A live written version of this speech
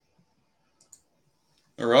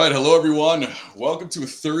All right. Hello, everyone. Welcome to a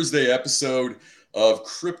Thursday episode of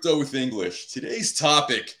Crypto with English. Today's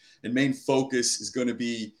topic and main focus is going to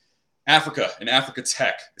be Africa and Africa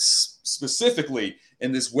tech, specifically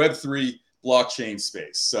in this Web3 blockchain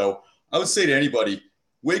space. So I would say to anybody,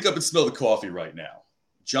 wake up and smell the coffee right now.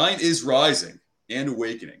 Giant is rising and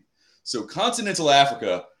awakening. So continental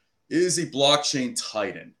Africa is a blockchain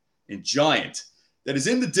titan and giant that is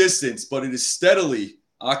in the distance, but it is steadily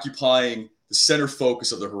occupying the center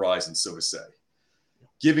focus of the horizon, so to say,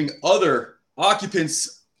 giving other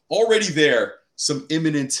occupants already there some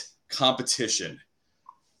imminent competition.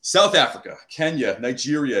 South Africa, Kenya,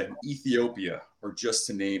 Nigeria, and Ethiopia are just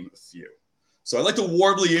to name a few. So I'd like to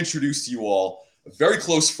warmly introduce to you all a very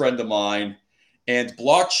close friend of mine and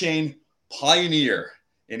blockchain pioneer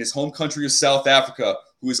in his home country of South Africa,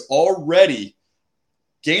 who has already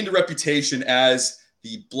gained a reputation as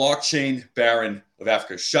the blockchain baron of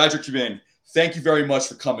Africa. Shadrack, thank you very much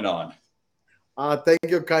for coming on. Thank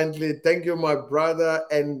you kindly. Thank you, my brother,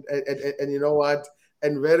 and you know what?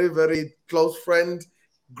 And very, very close friend.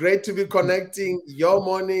 Great to be connecting your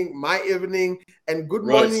morning, my evening, and good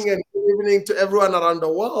morning and good evening to everyone around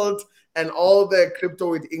the world and all the Crypto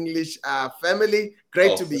with English family.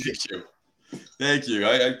 Great to be here. Thank you.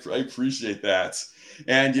 I appreciate that.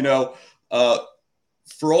 And,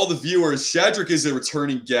 for all the viewers, Shadrack is a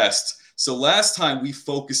returning guest. So last time we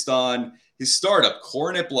focused on his startup,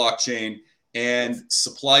 Coronet blockchain, and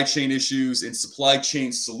supply chain issues and supply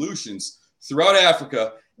chain solutions throughout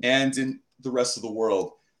Africa and in the rest of the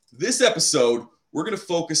world. This episode, we're going to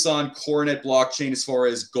focus on Coronet blockchain as far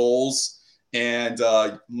as goals and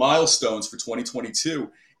milestones for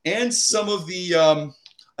 2022, and some of the,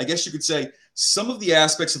 I guess you could say, some of the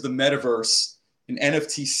aspects of the metaverse and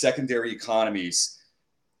NFT secondary economies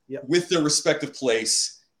with their respective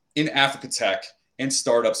place in Africa tech and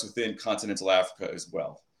startups within continental Africa as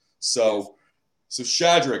well. So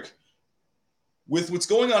Shadrack, with what's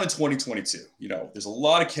going on in 2022, there's a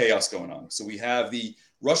lot of chaos going on. So we have the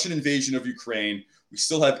Russian invasion of Ukraine. We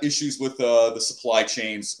still have issues with the supply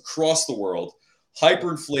chains across the world.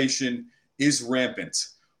 Hyperinflation is rampant.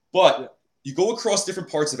 But you go across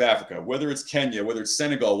different parts of Africa, whether it's Kenya, whether it's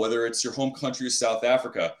Senegal, whether it's your home country of South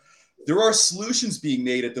Africa, there are solutions being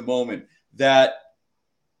made at the moment that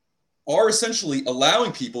are essentially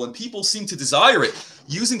allowing people, and people seem to desire it,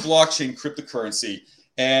 using blockchain cryptocurrency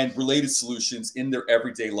and related solutions in their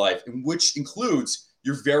everyday life, and which includes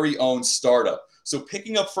your very own startup. So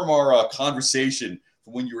picking up from our conversation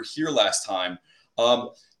from when you were here last time,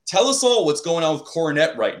 tell us all what's going on with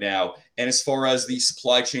Coronet right now, and as far as the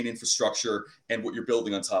supply chain infrastructure and what you're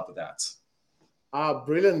building on top of that.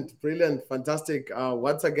 Brilliant, fantastic.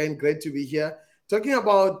 Once again, great to be here. Talking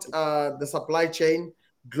about the supply chain,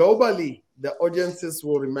 globally, the audiences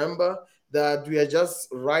will remember that we are just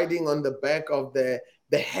riding on the back of the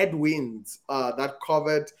headwinds that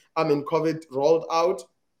COVID rolled out.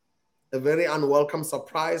 A very unwelcome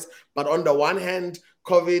surprise. But on the one hand,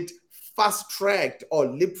 COVID fast-tracked or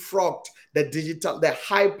leapfrogged the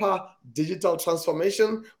hyper digital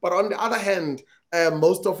transformation. But on the other hand,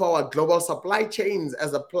 most of our global supply chains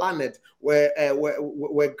as a planet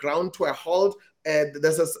were ground to a halt.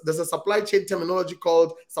 There's a supply chain terminology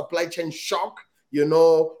called supply chain shock.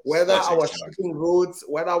 Whether our shipping routes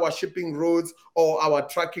or our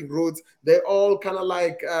tracking routes, they all kind of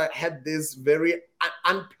like had this very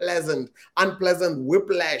unpleasant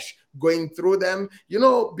whiplash going through them.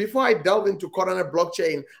 Before I delve into Coronet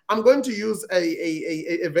blockchain, I'm going to use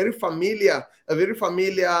a very familiar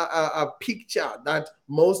picture that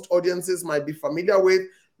most audiences might be familiar with.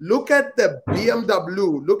 Look at the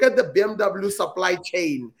BMW. Look at the BMW supply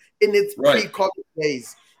chain in its pre-COVID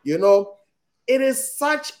days. It is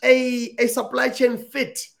such a supply chain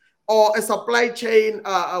fit, or a supply chain,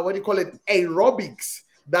 aerobics,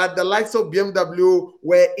 that the likes of BMW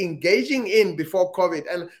were engaging in before COVID.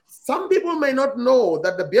 And some people may not know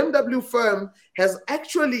that the BMW firm has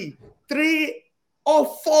actually 3 or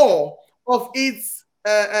 4 of its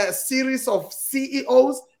series of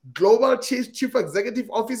CEOs, global chief executive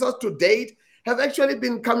officers to date, have actually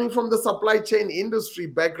been coming from the supply chain industry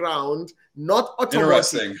background, not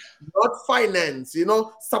automotive, not finance,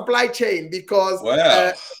 supply chain, because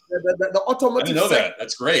the automotive I didn't know that.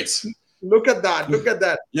 That's great. Look at that.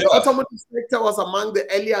 Yeah. The automotive sector was among the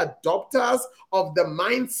early adopters of the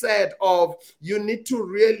mindset of you need to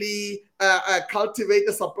really cultivate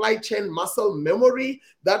a supply chain muscle memory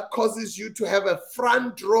that causes you to have a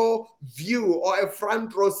front row view or a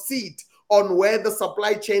front row seat on where the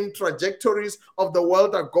supply chain trajectories of the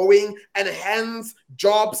world are going, and hence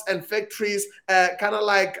jobs and factories kind of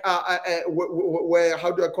like where, how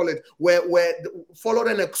do I call it, where followed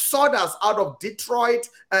an exodus out of Detroit,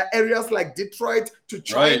 areas like Detroit, to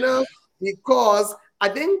China, right. because I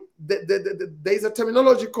think there's a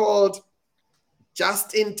terminology called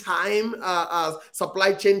just-in-time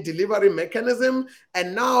supply chain delivery mechanism,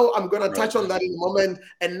 and now I'm going to touch on that in a moment.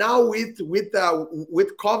 And now with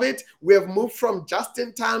COVID, we have moved from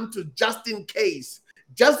just-in-time to just-in-case.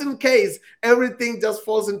 Just in case everything just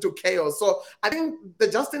falls into chaos. So I think the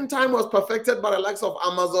just-in-time was perfected by the likes of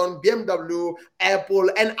Amazon, BMW, Apple,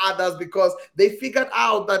 and others, because they figured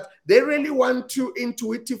out that they really want to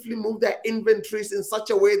intuitively move their inventories in such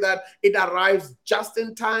a way that it arrives just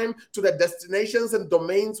in time to the destinations and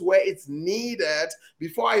domains where it's needed.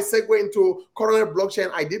 Before I segue into Coronet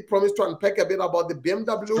blockchain, I did promise to unpack a bit about the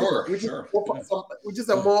BMW, which is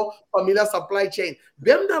a more familiar supply chain.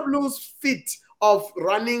 BMW's fit of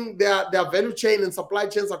running their value chain and supply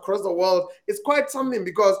chains across the world is quite something,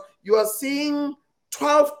 because you are seeing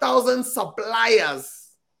 12,000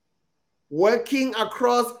 suppliers working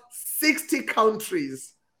across 60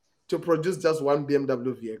 countries to produce just one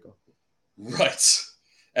BMW vehicle. Right.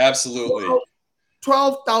 Absolutely.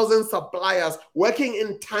 12,000 suppliers working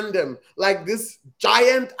in tandem, like this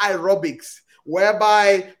giant aerobics,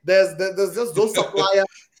 whereby there's just those suppliers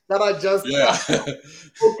that are just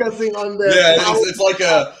focusing on the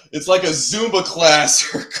it's like a Zumba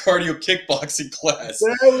class or cardio kickboxing class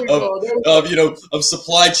of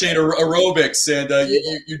supply chain aerobics, and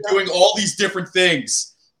you're doing all these different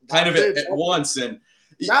things kind of at once, and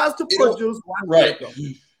just to produce one vehicle.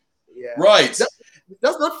 Yeah. Right.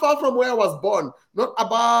 That's not far from where I was born. Not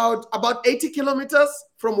about 80 kilometers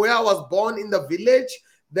from where I was born in the village.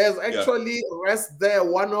 There's actually rest there,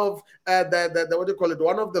 one of the what do you call it?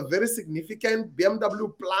 One of the very significant BMW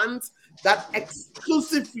plants that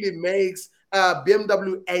exclusively makes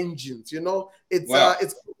BMW engines. You know, it's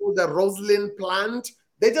called the Roslin plant.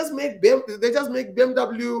 They just make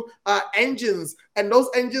BMW engines, and those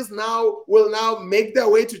engines will make their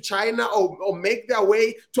way to China or make their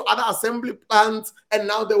way to other assembly plants, and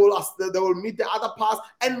now they will meet the other parts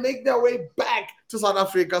and make their way back to South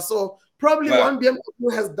Africa. So probably one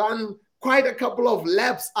BMW has done quite a couple of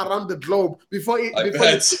laps around the globe before you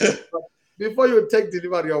take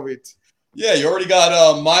delivery of it. Yeah, you already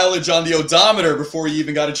got mileage on the odometer before you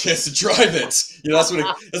even got a chance to drive it. You know, that's what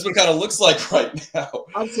it kind of looks like right now.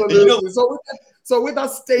 Absolutely. So with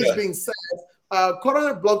that stage being said,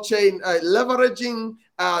 Coronet blockchain leveraging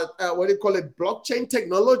blockchain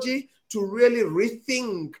technology to really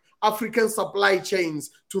rethink African supply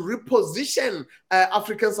chains, to reposition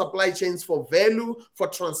African supply chains for value, for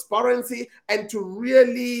transparency, and to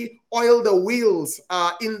really oil the wheels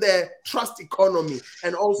in the trust economy,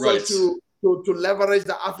 and also to leverage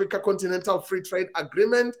the Africa Continental Free Trade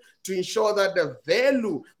Agreement to ensure that the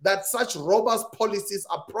value that such robust policies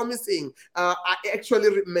are promising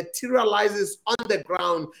actually materializes on the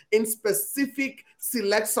ground in specific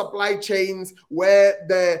select supply chains where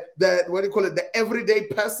the everyday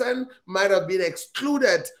person might have been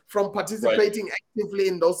excluded from participating actively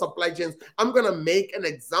in those supply chains. I'm going to make an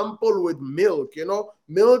example with milk. You know,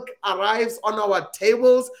 milk arrives on our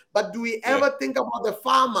tables, but do we ever think about the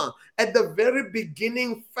farmer at the very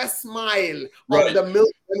beginning, first mile of the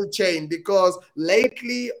milk value chain? Because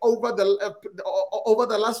lately, over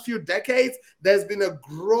the last few decades, there's been a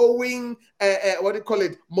growing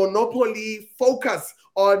monopoly focus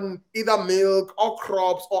on either milk or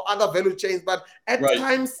crops or other value chains, but at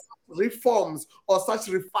times reforms or such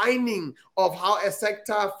refining of how a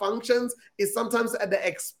sector functions is sometimes at the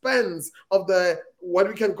expense of what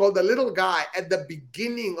we can call the little guy at the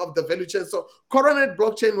beginning of the value chain. So Coronet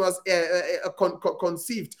blockchain was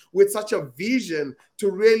conceived with such a vision to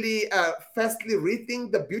really firstly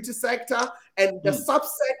rethink the beauty sector and the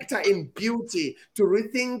subsector in beauty, to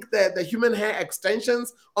rethink the human hair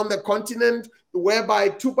extensions on the continent, whereby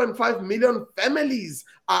 2.5 million families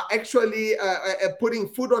are actually putting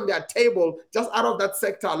food on their table just out of that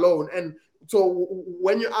sector alone. And so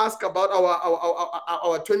when you ask about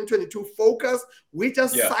our 2022 focus, we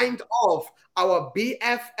just signed off our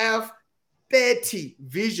BFF 30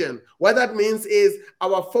 vision. What that means is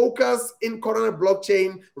our focus in Coronet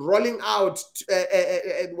blockchain rolling out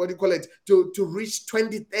to reach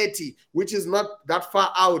 2030, which is not that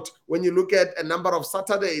far out when you look at a number of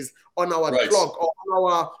Saturdays on our clock or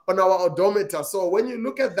on our odometer. So when you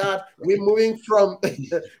look at that, we're moving from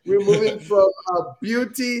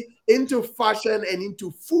beauty into fashion and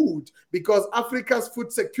into food, because Africa's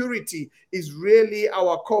food security is really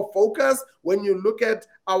our core focus. When you look at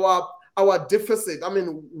our our deficit. I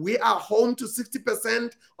mean, we are home to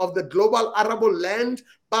 60% of the global arable land,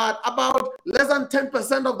 but about less than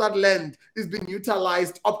 10% of that land is being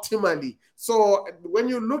utilized optimally. So when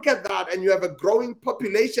you look at that and you have a growing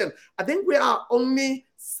population, I think we are only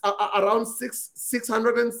around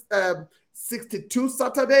 662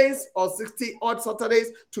 Saturdays or 60 odd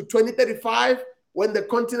Saturdays to 2035, when the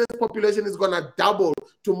continent's population is going to double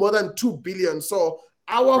to more than 2 billion. So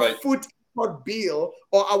our food import bill,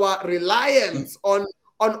 or our reliance on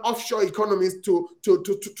offshore economies to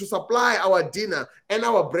supply our dinner and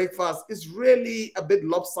our breakfast, is really a bit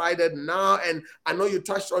lopsided now. And I know you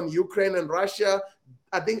touched on Ukraine and Russia.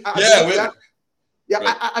 I believe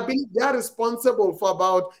they are responsible for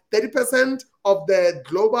about 30% of the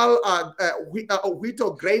global wheat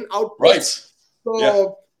or grain output. Right.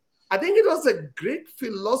 So I think it was a Greek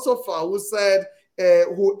philosopher who said,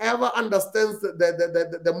 whoever understands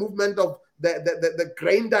the movement of the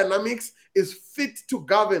grain dynamics is fit to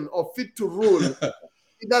govern or fit to rule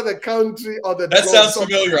either the country or the That globe. sounds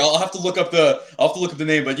familiar. I'll have to look up the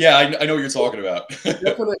name, but yeah, I know what you're talking about.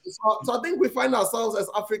 Definitely. So I think we find ourselves as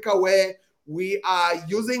Africa where we are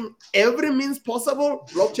using every means possible,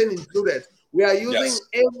 blockchain included. We are using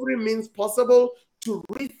every means possible to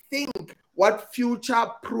rethink what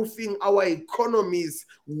future-proofing our economies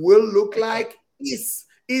will look like, is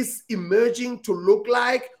emerging to look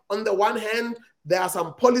like. On the one hand, there are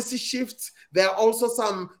some policy shifts. There are also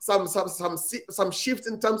some shifts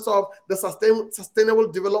in terms of the sustainable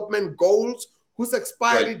development goals, whose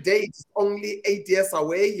expiry date is only 8 years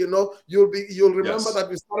away. You know, you'll remember that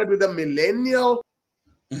we started with the millennial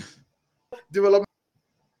development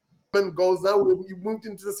goals. Now we moved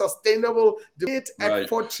into the sustainable development at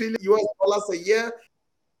 $4 trillion a year.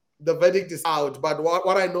 The verdict is out. But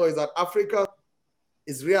what I know is that Africa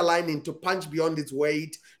is realigning to punch beyond its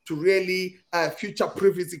weight, to really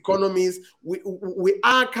future-proof its economies. We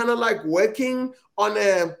are kind of like working on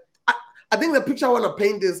I think the picture I want to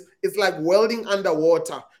paint is like welding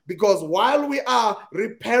underwater, because while we are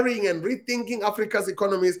repairing and rethinking Africa's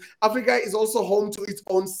economies, Africa is also home to its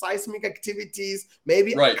own seismic activities,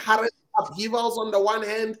 maybe current upheavals on the one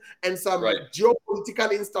hand and some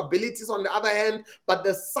geopolitical instabilities on the other hand. But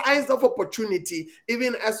the size of opportunity,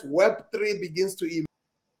 even as Web3 begins to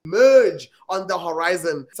emerge on the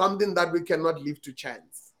horizon, something that we cannot leave to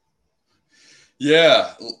chance.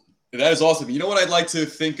 Yeah, that is awesome. You know what I'd like to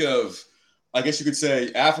think of? I guess you could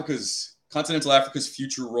say continental Africa's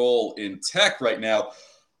future role in tech right now.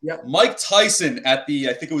 Mike Tyson at I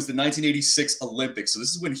think it was the 1986 Olympics. So this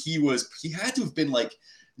is when he had to have been like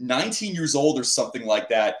 19 years old or something like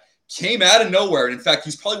that. Came out of nowhere. And in fact,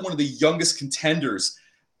 he's probably one of the youngest contenders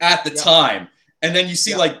at the time. And then you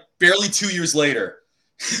see like barely 2 years later,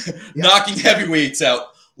 knocking heavyweights out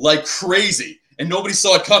like crazy. And nobody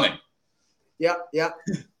saw it coming. Yeah.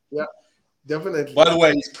 Definitely. By the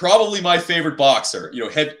way, he's probably my favorite boxer.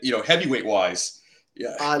 Heavyweight wise,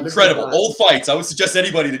 incredible old fights. I would suggest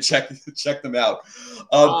anybody to check them out.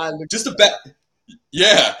 Just to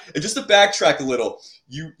backtrack a little,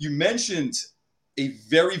 you mentioned a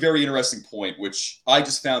very, very interesting point, which I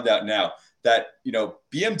just found out now, that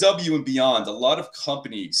BMW and beyond, a lot of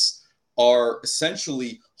companies are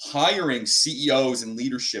essentially hiring CEOs and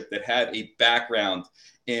leadership that have a background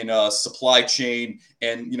in supply chain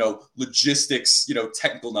and logistics,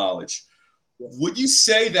 technical knowledge. Would you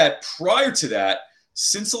say that prior to that,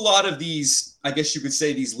 since a lot of these, I guess you could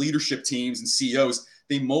say, these leadership teams and CEOs,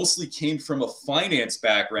 they mostly came from a finance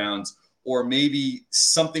background, or maybe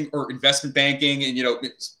something, or investment banking, and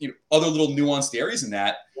other little nuanced areas in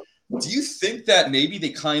that? Do you think that maybe they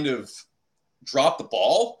kind of dropped the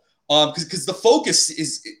ball? Because the focus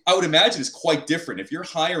is, I would imagine, is quite different. If you're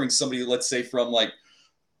hiring somebody, let's say from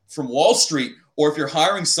Wall Street, or if you're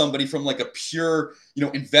hiring somebody from like a pure,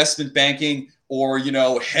 investment banking or,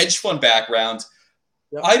 hedge fund background,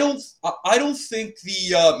 I don't think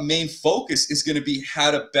the main focus is going to be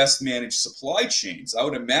how to best manage supply chains. I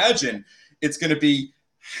would imagine it's going to be,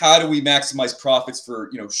 how do we maximize profits for,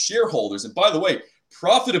 shareholders? And by the way,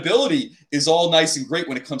 profitability is all nice and great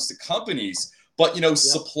when it comes to companies, but,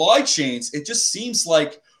 supply chains, it just seems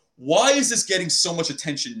like, why is this getting so much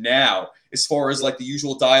attention now as far as like the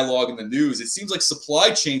usual dialogue in the news? It seems like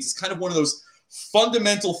supply chains is kind of one of those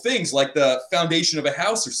fundamental things, like the foundation of a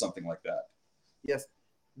house or something like that. Yes,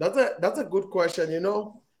 that's a good question.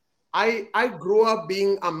 I grew up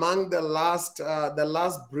being among the last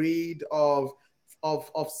breed of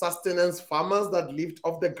sustenance farmers that lived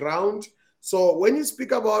off the ground. So when you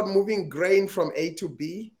speak about moving grain from A to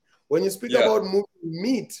B, when you speak about moving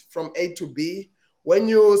meat from A to B, when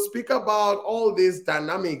you speak about all these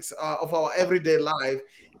dynamics of our everyday life,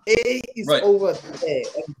 A is Right. over there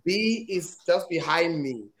and B is just behind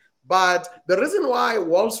me. But the reason why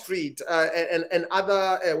Wall Street and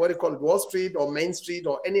other, what do you call it, Wall Street or Main Street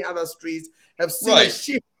or any other streets have seen a Right.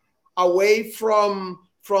 shift away from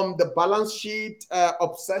the balance sheet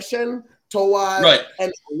obsession towards Right.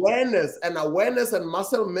 an awareness and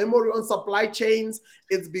muscle memory on supply chains,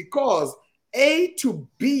 it's because A to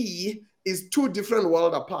B is two different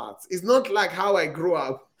world apart. It's not like how I grew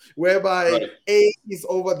up, whereby Right. A is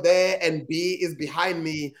over there and B is behind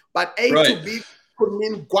me. But A to Right. B could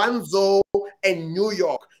mean Guangzhou and New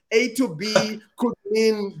York. A to B could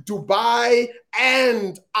mean Dubai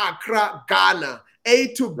and Accra, Ghana. A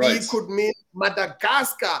to B Right. could mean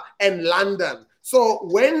Madagascar and London. So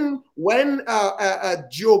when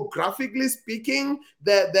geographically speaking,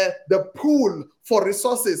 the pool for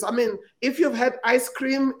resources. I mean, if you've had ice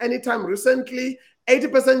cream anytime recently,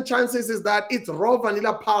 80% chances is that it's raw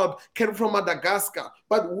vanilla pulp came from Madagascar.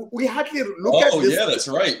 But we hardly look at Oh, this. yeah, that's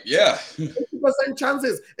right. Yeah. 80%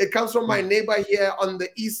 chances it comes from my neighbor here on the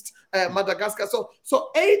east, Madagascar. So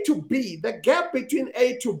A to B, the gap between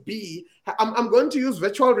A to B, I'm going to use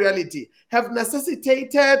virtual reality, have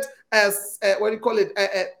necessitated as what do you call it,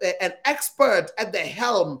 an expert at the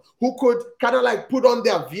helm who could kind of like put on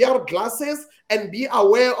their VR glasses and be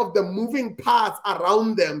aware of the moving parts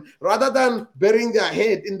around them rather than burying their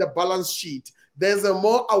head in the balance sheet. There's a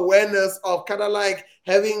more awareness of kind of like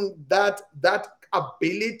having that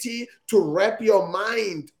ability to wrap your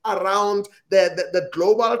mind around the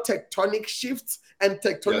global tectonic shifts and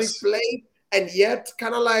tectonic Yes. plates, and yet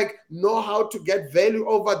kind of like know how to get value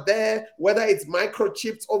over there, whether it's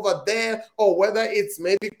microchips over there, or whether it's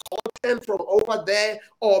maybe cotton from over there,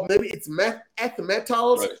 or maybe it's earth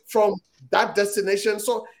metals Right. from that destination.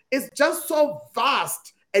 So it's just so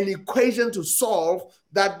vast an equation to solve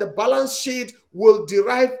that the balance sheet will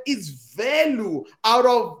derive its value out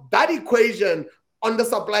of that equation on the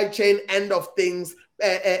supply chain end of things,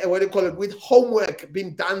 what do you call it, with homework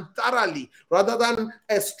being done thoroughly, rather than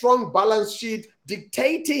a strong balance sheet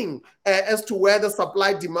dictating as to where the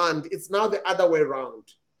supply demand. It's now the other way around.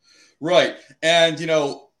 Right. And,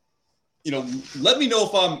 let me know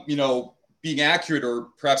if I'm, being accurate or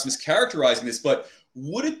perhaps mischaracterizing this, but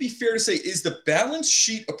would it be fair to say, is the balance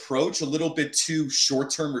sheet approach a little bit too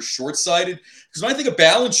short-term or short-sighted? Because when I think of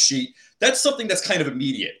balance sheet, that's something that's kind of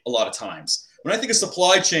immediate a lot of times. When I think of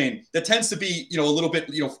supply chain, that tends to be, a little bit,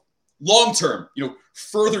 long-term,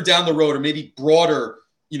 further down the road, or maybe broader,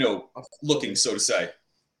 looking, so to say.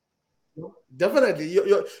 Definitely.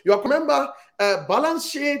 You remember balance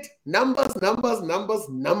sheet, numbers.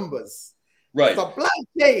 Right. Supply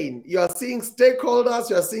chain, you are seeing stakeholders,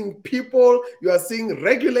 you are seeing people, you are seeing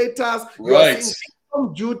regulators, you are Right.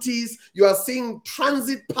 seeing duties, you are seeing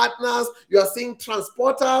transit partners, you are seeing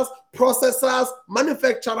transporters, processors,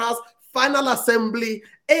 manufacturers, final assembly.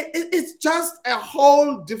 It's just a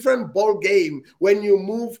whole different ball game when you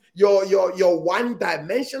move your one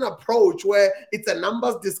dimension approach, where it's a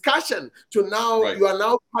numbers discussion, to now Right. you are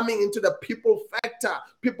now coming into the people factor,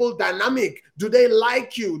 people dynamic. Do they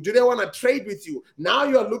like you? Do they want to trade with you? Now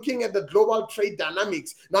you're looking at the global trade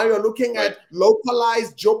dynamics. Now you're looking Right. at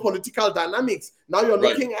localized geopolitical dynamics. Now you're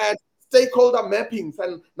Right. looking at stakeholder mappings,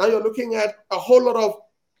 and now you're looking at a whole lot of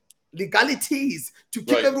legalities to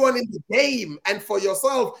keep Right. everyone in the game and for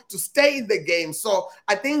yourself to stay in the game. So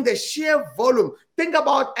I think the sheer volume, think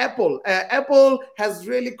about Apple. Apple has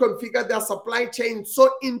really configured their supply chain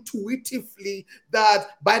so intuitively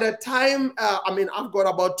that by the time, I've got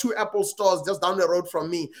about 2 Apple stores just down the road from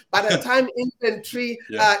me. By the time inventory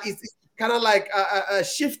Yeah. is kind of like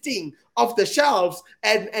shifting off the shelves,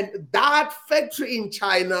 and that factory in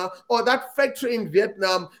China or that factory in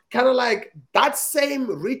Vietnam, kind of like that same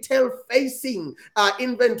retail facing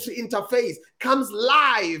inventory interface comes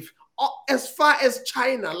live as far as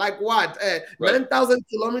China, like what, Right. 9,000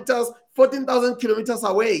 kilometers, 14,000 kilometers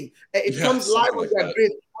away. It comes live Something on like their that.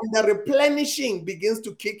 grid, and the replenishing begins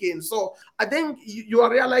to kick in. So I think you are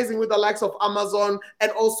realizing with the likes of Amazon,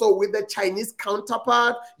 and also with the Chinese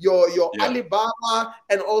counterpart, your Yeah. Alibaba,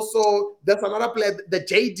 and also there's another player, the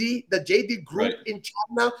JD group Right. in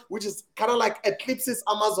China, which is kind of like eclipses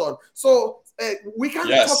Amazon. So we can't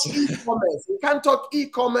Yes. talk e-commerce. We can't talk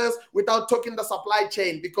e-commerce without talking the supply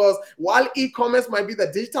chain, because while e-commerce might be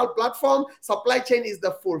the digital platform, supply chain is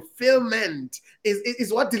the fulfillment,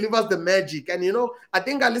 is what delivers the magic. And I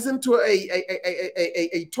think I listened to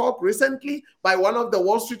a talk recently by one of the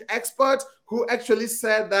Wall Street experts who actually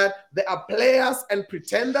said that there are players and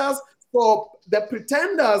pretenders. So the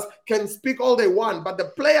pretenders can speak all they want, but the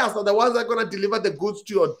players are the ones that are going to deliver the goods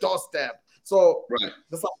to your doorstep. So Right.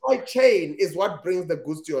 the supply chain is what brings the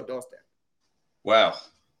goods to your doorstep. Wow.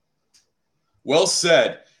 Well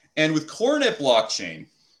said. And with Coronet blockchain,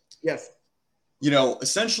 Yes.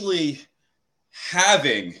 Essentially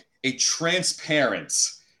having a transparent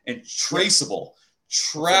and Yep. traceable,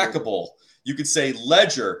 Absolutely. trackable, you could say,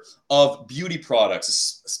 ledger of beauty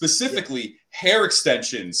products, Yes. specifically hair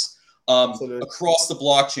extensions, Absolutely. across the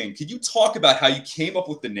blockchain. Could you talk about how you came up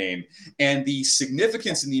with the name and the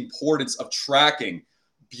significance and the importance of tracking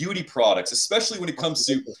beauty products, especially when it comes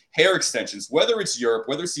to Absolutely. hair extensions, whether it's Europe,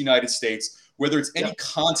 whether it's the United States, whether it's Yeah. any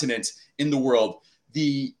continent in the world?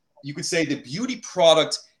 You could say the beauty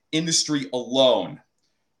product industry alone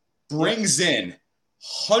Yeah. brings in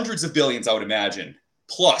hundreds of billions, I would imagine,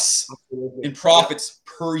 plus Absolutely. in Yeah. profits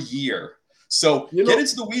per year. So You get know,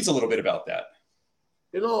 into the weeds a little bit about that.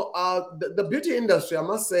 the beauty industry, I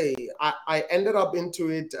must say, I ended up into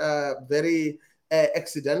it very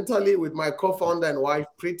accidentally with my co-founder and wife,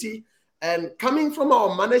 Preeti. And coming from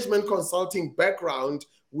our management consulting background,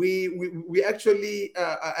 we actually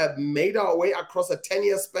made our way across a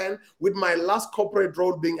 10-year span. With my last corporate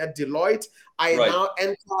role being at Deloitte, I Right. now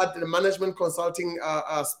entered the management consulting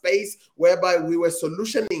space, whereby we were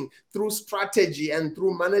solutioning through strategy and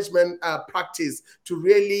through management practice to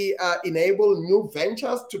really enable new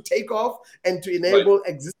ventures to take off and to Right. enable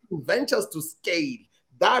existing ventures to scale.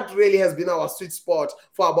 That really has been our sweet spot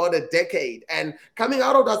for about a decade. And coming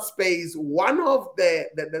out of that space, one of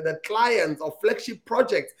the clients or flagship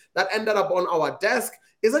projects that ended up on our desk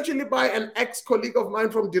is actually by an ex-colleague of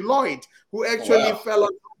mine from Deloitte, who Oh, actually wow. fell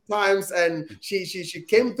on times, and she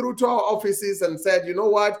came through to our offices and said, you know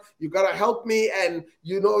what, you gotta help me. And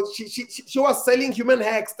she was selling human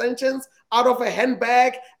hair extensions out of a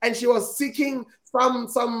handbag, and she was seeking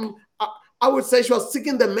some I would say she was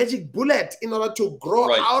seeking the magic bullet in order to grow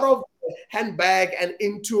Right. out of the handbag and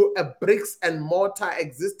into a bricks and mortar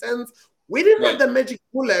existence. We didn't have Right. the magic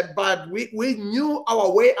bullet, but we knew our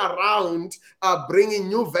way around bringing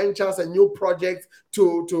new ventures and new projects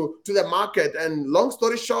to the market. And long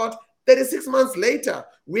story short, 36 months later,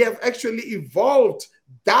 we have actually evolved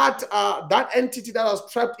that entity that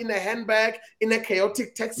was trapped in a handbag in a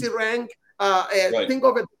chaotic taxi rank. Right. Think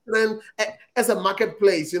of it as a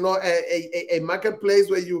marketplace, a marketplace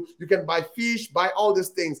where you can buy fish, buy all these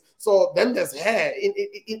things. So then there's hair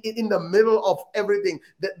in the middle of everything.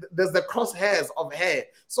 There's the crosshairs of hair.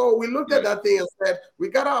 So we looked at Right. that thing and said, we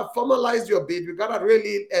gotta formalize your bid. We gotta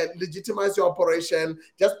really legitimize your operation.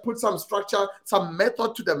 Just put some structure, some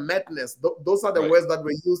method to the madness. Those are the Right. words that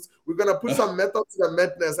we use. We're gonna put some method to the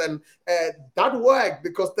madness, and that worked,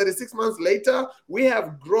 because 36 months later, we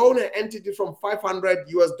have grown an entity from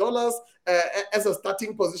 $500 as a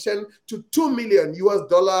starting position to $2 million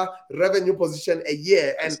revenue position a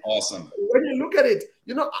year. That's And awesome. when you look at it,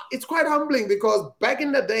 it's quite humbling, because back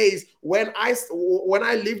in the days when I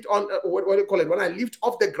lived on what do you call it? When I lived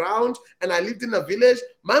off the ground and I lived in a village,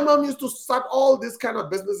 my mom used to start all these kind of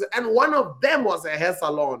businesses, and one of them was a hair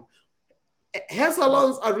salon. Hair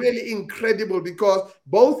salons are really incredible, because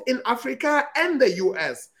both in Africa and the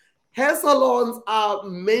US, hair salons are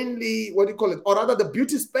mainly, what do you call it, or rather the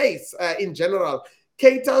beauty space in general,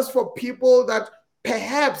 caters for people that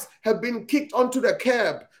perhaps have been kicked onto the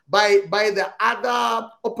curb by the other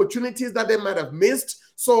opportunities that they might have missed.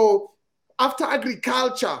 So after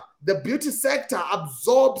agriculture, the beauty sector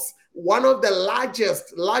absorbs one of the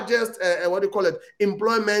largest what do you call it,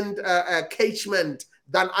 employment catchment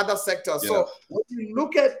than other sectors. Yeah. So when you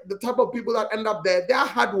look at the type of people that end up there, they're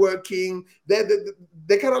hardworking. They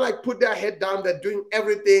kind of like put their head down. They're doing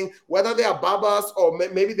everything, whether they are barbers or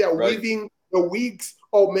maybe they are Right. weaving the wigs,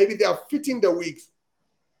 or maybe they are fitting the wigs,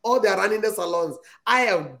 or they're running the salons. I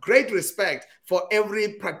have great respect for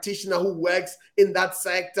every practitioner who works in that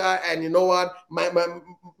sector. And you know what?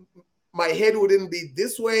 My head wouldn't be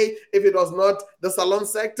this way if it was not the salon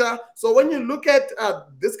sector. So when you look at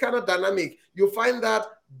this kind of dynamic, you find that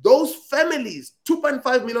those families,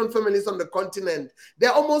 2.5 million families on the continent,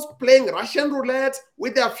 they're almost playing Russian roulette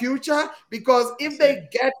with their future, because if they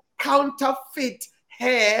get counterfeit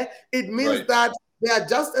hair, it means Right. that they are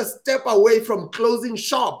just a step away from closing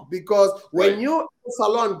shop. Because when Right. you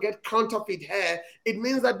salon get counterfeit hair, it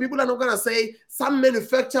means that people are not going to say some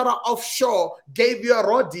manufacturer offshore gave you a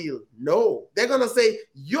raw deal. No, they're going to say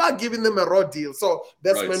you are giving them a raw deal. So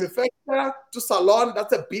there's Right. manufacturer to salon,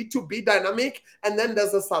 that's a B2B dynamic. And then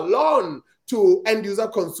there's a salon to end user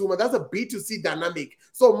consumer, that's a B2C dynamic.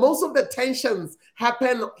 So most of the tensions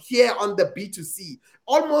happen here on the B2C.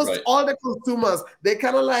 Almost Right. all the consumers, they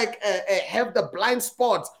kind of like have the blind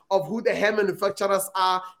spot of who the hair manufacturers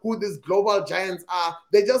are, who these global giants are.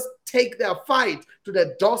 They just take their fight to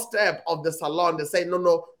the doorstep of the salon. They say,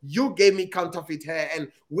 no, you gave me counterfeit hair.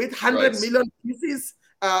 And with 100 Right. million pieces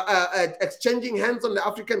exchanging hands on the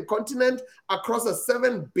African continent across a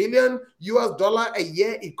 $7 billion a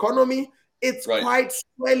year economy. It's quite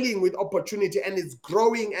swelling with opportunity, and it's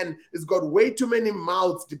growing, and it's got way too many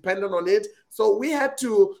mouths dependent on it. So we had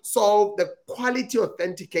to solve the quality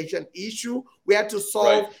authentication issue. We had to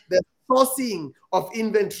solve the sourcing of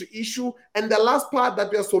inventory issue. And the last part that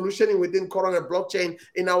we are solutioning within Coronet blockchain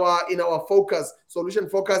in our solution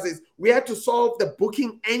focus is we had to solve the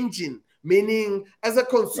booking engine, meaning as a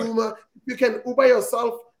consumer, you can Uber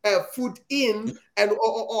yourself food in, and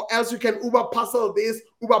or else you can Uber parcel this,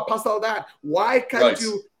 Uber parcel that. Why can't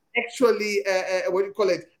you actually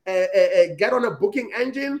get on a booking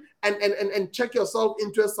engine and check yourself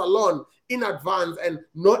into a salon in advance and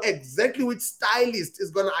know exactly which stylist is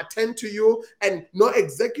going to attend to you and know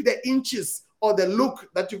exactly the inches or the look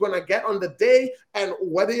that you're going to get on the day, and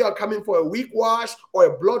whether you're coming for a wig wash or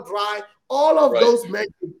a blow dry. All of those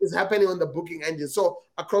magic is happening on the booking engine. So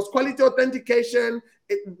across quality authentication,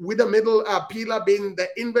 with the middle pillar being the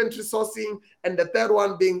inventory sourcing, and the third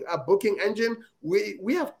one being a booking engine,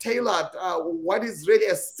 we have tailored what is really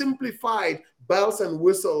a simplified bells and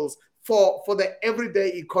whistles for the everyday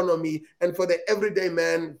economy and for the everyday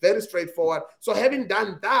man, very straightforward. So having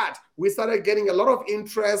done that, we started getting a lot of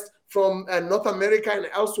interest from North America and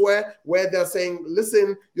elsewhere, where they're saying,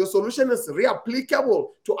 listen, your solution is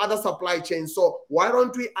reapplicable to other supply chains. So why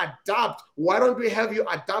don't we adapt? Why don't we have you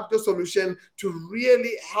adapt your solution to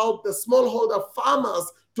really help the smallholder farmers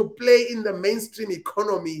to play in the mainstream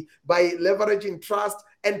economy by leveraging trust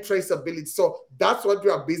and traceability? So that's what we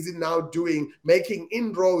are busy now doing, making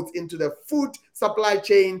inroads into the food supply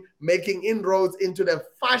chain, making inroads into the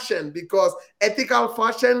fashion, because ethical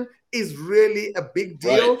fashion is really a big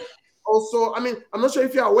deal. Also, I mean, I'm not sure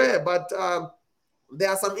if you're aware, but there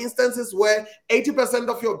are some instances where 80%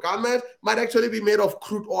 of your garment might actually be made of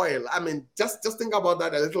crude oil. I mean, just think about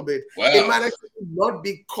that a little bit. It might actually not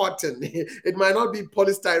be cotton. It might not be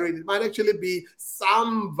polystyrene. It might actually be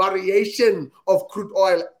some variation of crude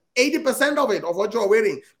oil. 80% of it, of what you're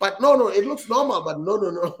wearing. But no, it looks normal, but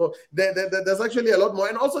no. There's actually a lot more.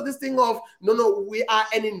 And also this thing of, we are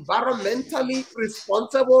an environmentally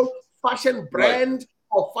responsible fashion brand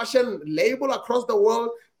or fashion label across the world.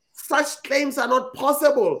 Such claims are not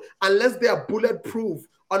possible unless they are bulletproof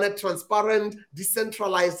on a transparent,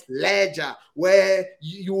 decentralized ledger where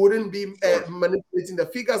you wouldn't be manipulating the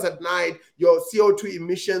figures at night, your CO2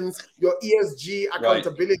 emissions, your ESG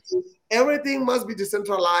accountability. Everything must be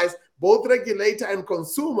decentralized. Both regulator and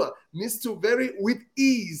consumer needs to very with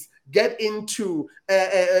ease get into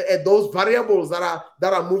those variables that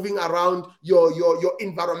are moving around your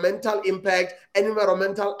environmental impact and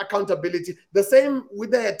environmental accountability. The same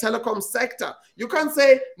with the telecom sector. You can't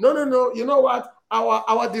say, no, you know what?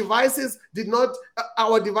 Our devices did not,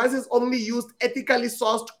 our devices only used ethically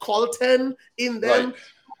sourced coltan in them.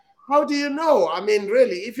 How do you know? I mean,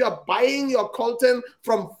 really, if you're buying your coltan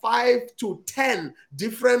from 5 to 10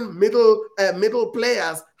 different middle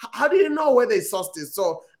players, how do you know where they sourced it?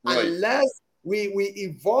 So unless we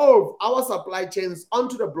evolve our supply chains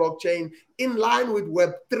onto the blockchain in line with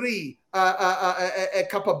Web3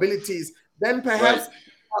 capabilities, then perhaps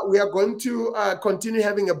we are going to continue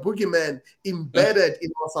having a boogeyman embedded in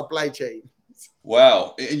our supply chain.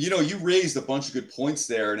 Wow. And you raised a bunch of good points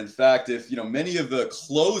there. And in fact, if many of the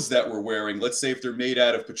clothes that we're wearing, let's say if they're made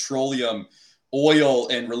out of petroleum, oil,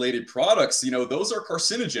 and related products, those are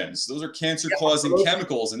carcinogens. Those are cancer-causing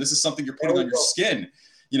chemicals. And this is something you're putting on your skin,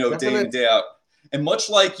 day in, day out. And much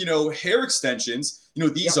like, hair extensions,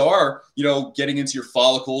 these are, getting into your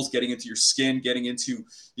follicles, getting into your skin, getting into,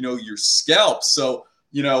 your scalp. So,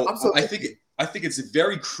 I think it's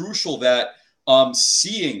very crucial that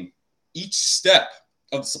seeing each step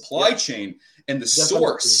of the supply chain and the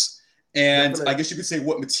source, and I guess you could say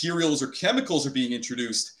what materials or chemicals are being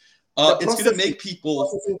introduced, it's going to make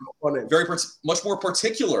people much more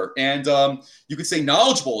particular and you could say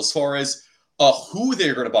knowledgeable as far as who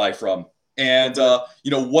they're going to buy from and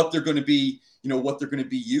what they're going to be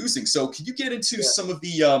using. So can you get into some of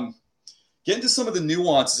the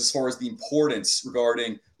nuances as far as the importance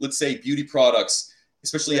regarding, let's say, beauty products,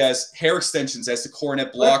 especially as hair extensions, as the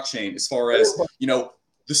Coronet blockchain, as far as,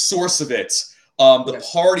 the source of it, the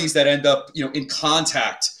parties that end up, in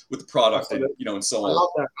contact with the product, and, and so on. I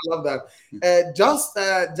love that. Just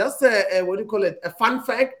what do you call it? A fun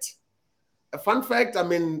fact. I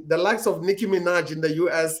mean, the likes of Nicki Minaj in the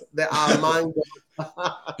US, they are among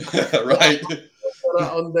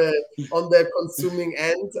on the consuming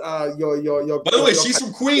end. By the way, she's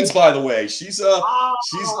from Queens. By the way, she's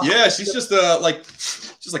just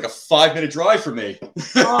like a 5-minute drive from me.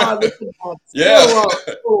 Small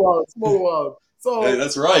world. Hey, So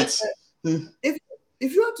that's right. if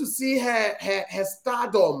if you are to see her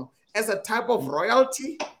stardom as a type of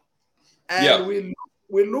royalty, Yeah. and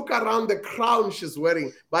we look around the crown she's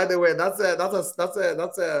wearing. By the way, that's a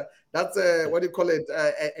what do you call it?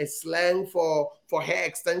 A slang for hair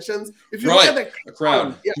extensions. If you look Right. at the A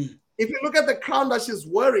crown, crown. yeah. If you look at the crown that she's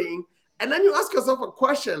wearing, and then you ask yourself a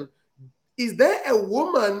question: is there a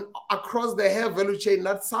woman across the hair value chain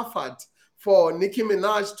that suffered for Nicki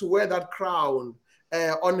Minaj to wear that crown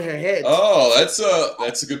on her head? Oh,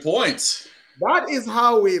 that's a good point. That is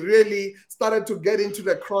how we really started to get into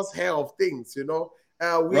the crosshair of things.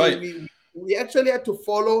 uh, we, Right. we we actually had to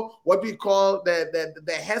follow what we call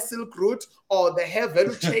the hair silk route or the hair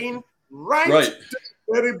value chain right Right. to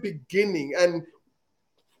the very beginning. And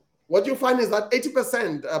what you find is that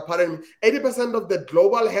 80%, pardon me, 80% of the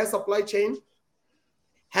global hair supply chain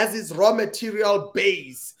has its raw material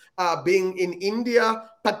base being in India,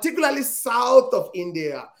 particularly south of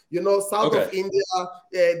India. South of Okay. India,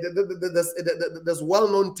 there's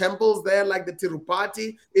well-known temples there, like the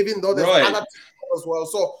Tirupati, even though there's Right. other temples as well.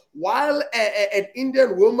 So while an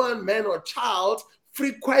Indian woman, man, or child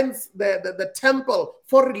frequents the temple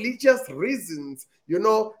for religious reasons,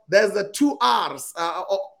 there's the 2 R's,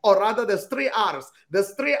 or rather, there's 3 R's.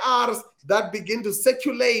 There's 3 R's that begin to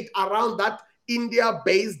circulate around that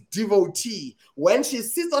India-based devotee. When she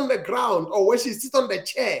sits on the ground or when she sits on the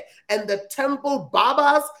chair, and the temple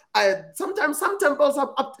barbers, sometimes some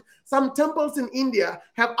temples in India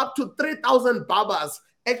have up to 3,000 barbers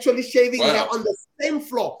actually shaving hair Wow. on the same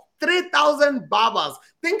floor. 3,000 barbers.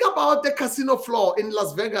 Think about the casino floor in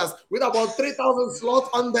Las Vegas with about 3,000 slots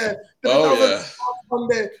on the Oh 3,000 yeah.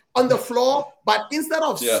 slots on the floor, but instead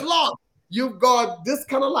of Yeah. slots, you've got this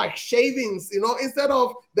kind of like shavings, instead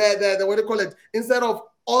of the what do you call it? Instead of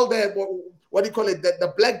all the what do you call it?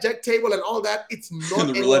 The blackjack table and all that. It's And not the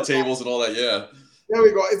any roulette of that. tables and all that. Yeah. There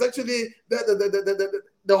we go. It's actually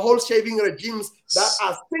the whole shaving regimes that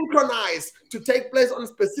are synchronized to take place on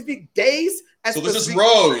specific days. So there's just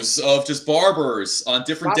rows of just barbers on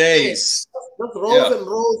different That's it. days. Just rows Yeah. and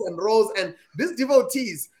rows and rows. And these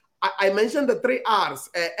devotees, I mentioned the 3 R's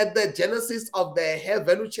at the genesis of the hair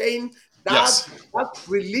value chain. Yes. That's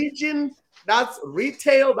religion, that's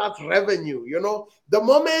retail, that's revenue. The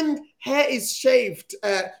moment hair is shaved,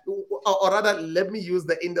 or rather, let me use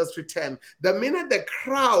the industry term. The minute the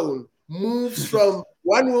crown moves from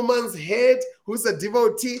one woman's head who's a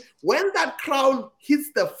devotee, when that crown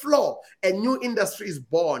hits the floor, a new industry is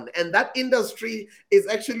born. And that industry is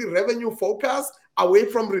actually revenue focused, away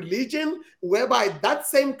from religion, whereby that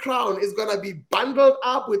same crown is going to be bundled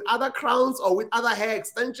up with other crowns or with other hair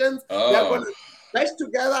extensions. They're going Oh. to mesh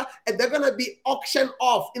together, and they're going to be auctioned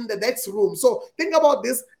off in the next room. So think about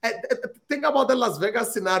this. Think about the Las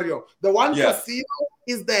Vegas scenario. The one Yeah. casino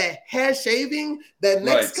is the hair shaving. The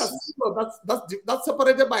next Right. casino, that's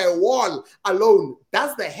separated by a wall alone.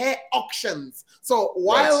 That's the hair auctions. So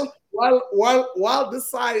while this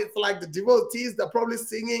side, it's like the devotees, they're probably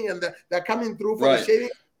singing and they're coming through for the Right. shaving.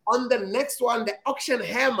 On the next one, the auction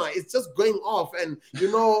hammer is just going off, and to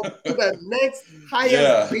the next highest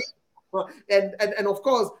Yeah. bid. And of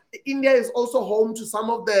course, India is also home to some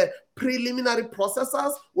of the preliminary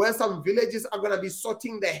processors where some villages are going to be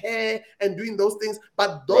sorting the hair and doing those things.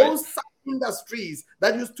 But those industries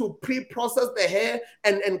that used to pre-process the hair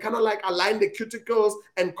and kind of like align the cuticles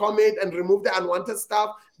and comb it and remove the unwanted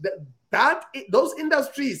stuff, those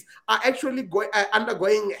industries are actually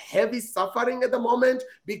undergoing heavy suffering at the moment,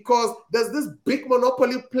 because there's this big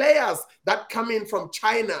monopoly players that come in from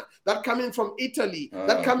China, that come in from Italy,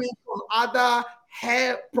 that come in from other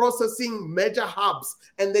hair processing major hubs,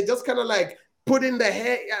 and they just kind of like put in the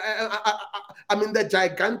hair, the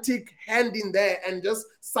gigantic hand in there and just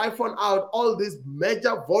siphon out all these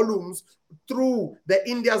major volumes through the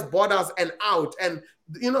India's borders and out. And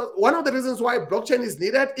one of the reasons why blockchain is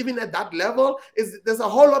needed, even at that level, is there's a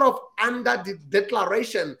whole lot of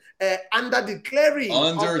under-declaration, under-declaring.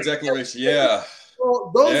 Under-declaration, yeah.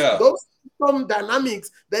 So those dynamics,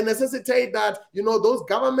 they necessitate that, those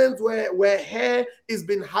governments where hair is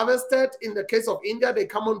being harvested, in the case of India, they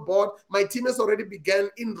come on board. My team has already begun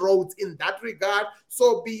inroads in that regard.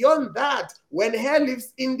 So beyond that, when hair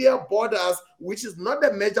leaves India borders, which is not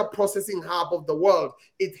the major processing hub of the world,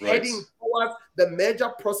 it's heading towards the major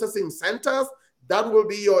processing centers. That will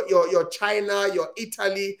be your China, your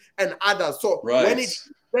Italy, and others. So when it's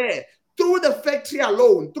there, through the factory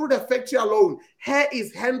alone, hair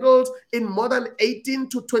is handled in more than 18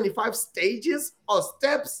 to 25 stages or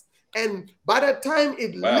steps. And by the time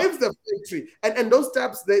it Wow. leaves the factory, and those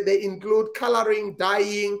steps, they include coloring,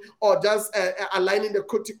 dyeing, or just aligning the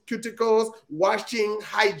cuticles, washing,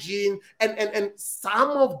 hygiene, and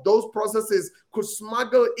some of those processes could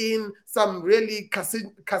smuggle in some really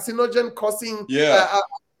carcinogen causing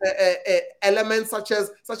elements such as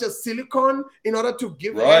silicone in order to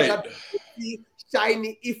give hair that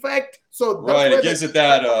shiny effect. So that's where it gives it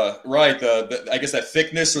that I guess that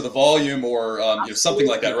thickness or the volume or something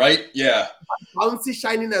like that, right? Yeah. Bouncy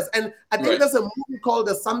shininess. And I think there's a movie called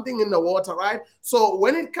There's Something in the Water, right? So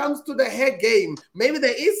when it comes to the hair game, maybe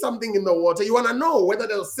there is something in the water. You want to know whether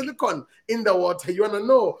there's silicone in the water. You want to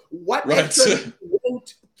know what actually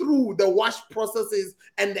went through the wash processes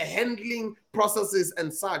and the handling processes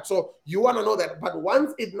and such. So you want to know that. But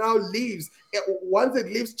once it leaves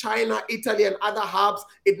China, Italy, and other hubs,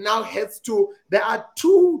 it now heads to, there are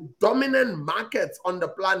two dominant markets on the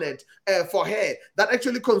planet for hair that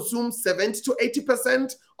actually consume 70 to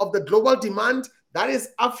 80% of the global demand. That is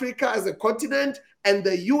Africa as a continent and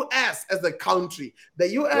the US as a country. The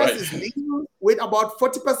US is leading with about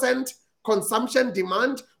 40% consumption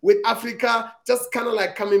demand, with Africa just kind of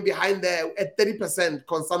like coming behind there at 30%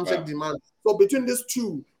 consumption demand. So between these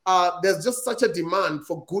two, there's just such a demand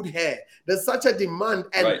for good hair. There's such a demand,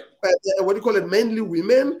 and mainly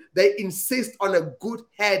women, they insist on a good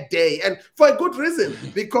hair day, and for a good reason,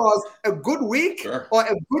 because a good week or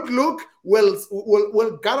a good look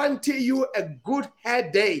will guarantee you a good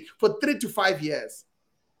hair day for 3 to 5 years.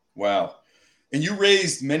 Wow. And you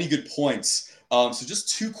raised many good points. So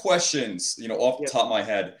just two questions, off the top of my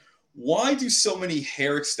head. Why do so many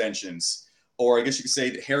hair extensions, or I guess you could say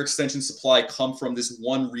the hair extension supply, come from this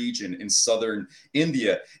one region in southern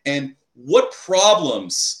India? And what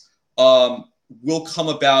problems will come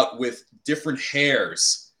about with different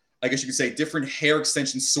hairs? I guess you could say different hair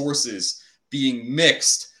extension sources being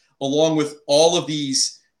mixed, along with all of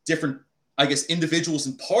these different, I guess, individuals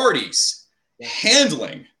and parties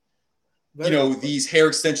handling these hair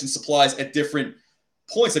extension supplies at different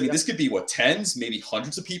points. I mean, this could be tens, maybe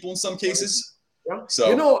hundreds of people in some cases. Yeah.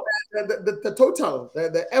 So the total,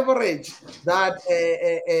 the average that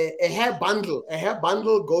a hair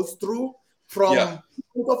bundle goes through from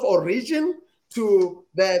point of origin to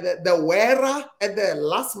the wearer at the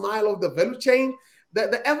last mile of the value chain,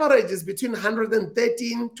 the average is between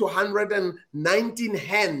 113 to 119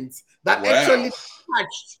 hands that actually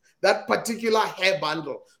touched that particular hair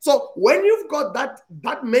bundle. So when you've got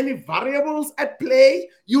that many variables at play,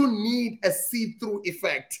 you need a see-through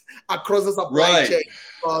effect across the supply chain,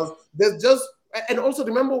 because there's just, and also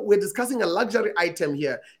remember, we're discussing a luxury item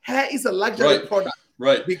here. Hair is a luxury product.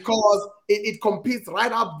 Because it competes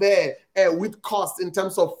right up there with cost in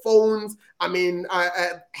terms of phones. I mean,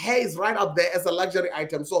 hair is right up there as a luxury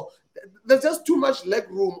item. So there's just too much leg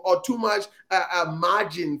room or too much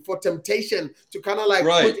margin for temptation to kind of like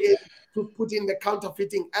put in the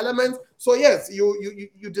counterfeiting elements. So yes, you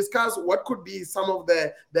discuss what could be some of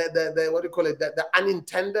the what do you call it, the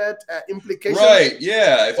unintended implications. Right.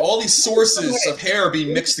 Yeah. If all these sources of hair are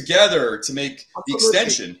being mixed together to make the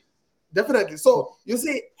extension. Definitely. So you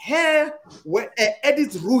see, hair at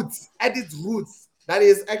its roots, that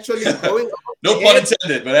is actually growing. No pun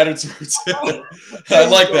intended, but at its roots. I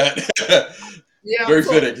like that. Yeah, very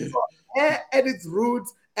fitting. So hair at its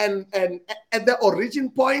roots and at the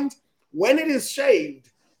origin point, when it is shaved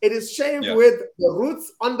with the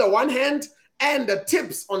roots on the one hand and the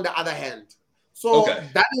tips on the other hand. So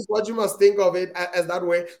that is what you must think of it as that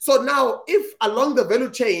way. So now, if along the value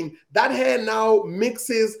chain, that hair now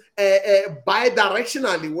mixes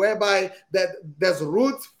bidirectionally, whereby there's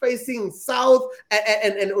roots facing south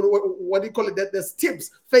and what do you call it, there's tips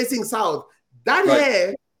facing south, that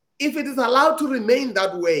hair, if it is allowed to remain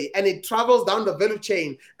that way and it travels down the value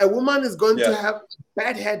chain, a woman is going to have a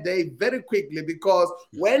bad hair day very quickly, because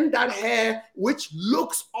when that hair, which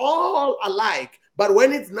looks all alike, but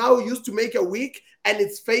when it's now used to make a wig and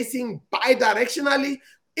it's facing bidirectionally,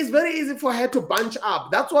 it's very easy for her to bunch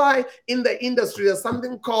up. That's why in the industry, there's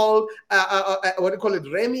something called, what do you call it,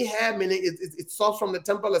 Remy hair, meaning it's sourced from the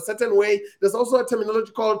temple a certain way. There's also a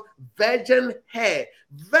terminology called virgin hair.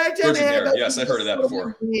 Virgin hair, yes, I've heard of that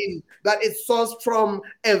before. That it's sourced from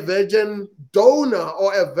a virgin donor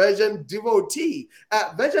or a virgin devotee.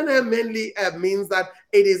 Virgin hair mainly means that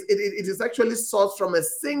it is actually sourced from a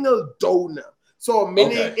single donor. So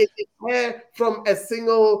meaning it's hair from a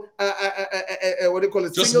single, what do you call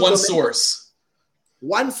it? Just one source.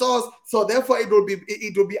 One source. So therefore,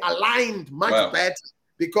 it will be aligned much better,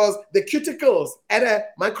 because the cuticles at a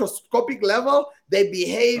microscopic level, they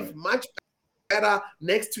behave much better together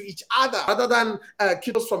next to each other, rather than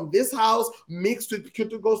cuticles from this house mixed with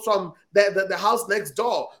cuticles from the house next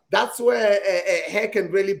door. That's where hair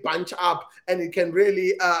can really bunch up, and it can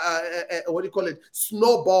really what do you call it,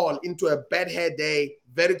 snowball into a bad hair day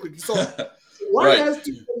very quickly. So one Right. has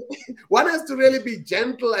to one has to really be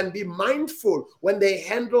gentle and be mindful when they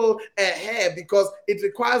handle hair, because it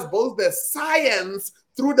requires both the science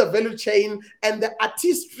through the value chain and the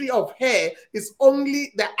artistry of hair. Is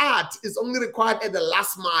only the art is only required at the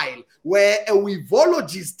last mile, where a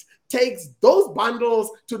weavologist takes those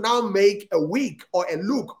bundles to now make a wig or a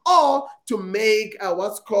look, or to make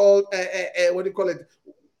what's called what do you call it?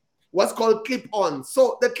 What's called clip-ons.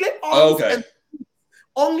 So the clip-ons Okay. and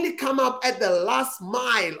only come up at the last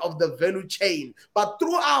mile of the value chain, but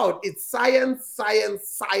throughout it's science,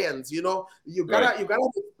 science, science. You know, you gotta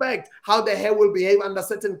respect how the hair will behave under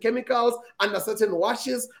certain chemicals, under certain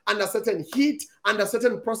washes, under certain heat, under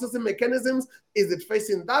certain processing mechanisms. Is it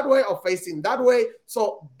facing that way or facing that way?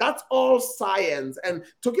 So that's all science. And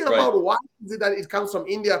talking about why is it that it comes from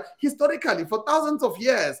India, historically for thousands of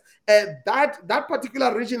years, that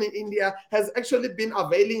particular region in India has actually been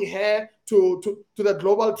availing hair to the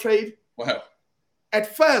global trade. Wow.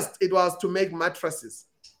 At first, it was to make mattresses.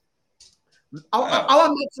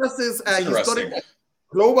 Our mattresses historically,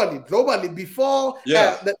 globally, before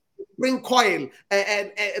the spring coil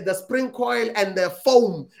and the spring coil and the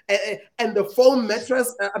foam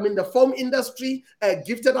mattress. The foam industry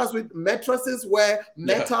gifted us with mattresses where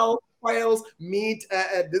metal coils meet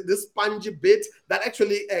this spongy bit that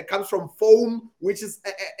actually comes from foam, which is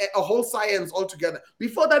a whole science altogether.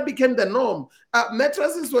 Before that became the norm,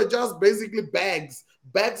 mattresses were just basically bags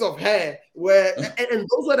of hair, and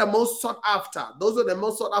those were the most sought after. Those were the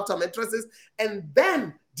most sought after mattresses. And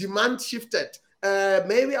then demand shifted.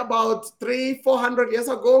 Maybe about 300-400 years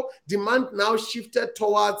ago, demand now shifted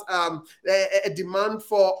towards a demand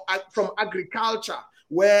from agriculture,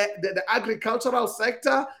 where the agricultural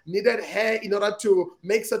sector needed hair in order to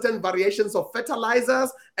make certain variations of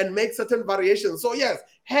fertilizers and make certain variations. So yes,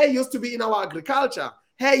 hair used to be in our agriculture.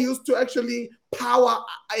 Hair used to actually power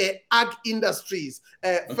ag industries.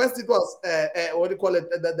 First, it was what do you call it,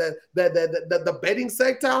 the bedding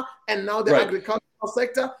sector, and now the agricultural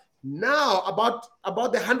sector. Now, about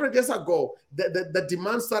 100 years ago, the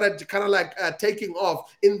demand started kind of like taking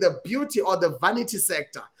off in the beauty or the vanity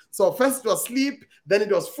sector. So first it was sleep, then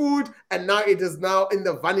it was food, and now it is now in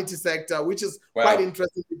the vanity sector, which is quite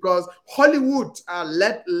interesting, because Hollywood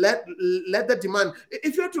led the demand.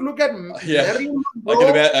 If you have to look at Marilyn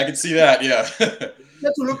Monroe, I can see that. Yeah. you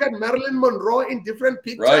have to look at Marilyn Monroe in different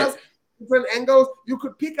pictures, different angles. You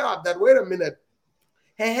could pick up that, wait a minute,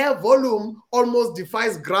 her hair volume almost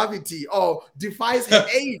defies gravity or defies her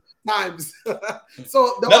age times.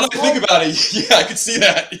 So now that I think about it, yeah, I could see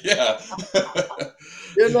that. Yeah.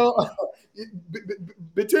 You know,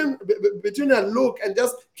 between a look and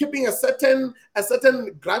just keeping a certain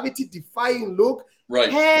gravity defying look,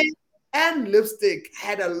 hair and lipstick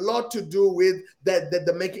had a lot to do with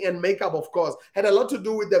the making, and makeup, of course, had a lot to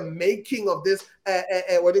do with the making of this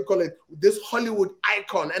what do you call it, this Hollywood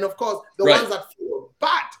icon, and of course the ones that followed.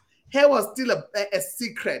 But hair was still a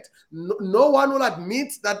secret. No one will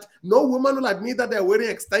admit that. No woman will admit that they're wearing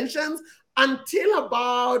extensions, until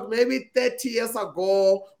about maybe 30 years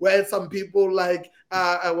ago, where some people like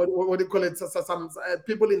what do you call it? Some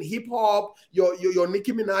people in hip hop, your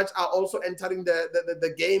Nicki Minaj, are also entering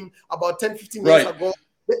the game about 10-15 years ago.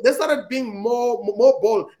 They started being more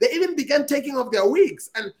bold. They even began taking off their wigs,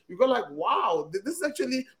 and you go like, wow, this is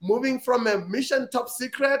actually moving from a mission top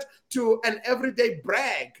secret to an everyday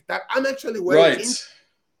brag that I'm actually wearing.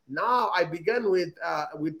 Now I began with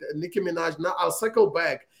Nicki Minaj. Now I'll circle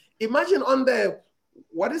back. Imagine on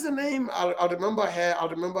what is the name? I'll remember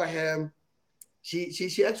her.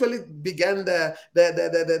 She actually began the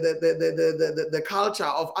culture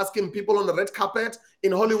of asking people on the red carpet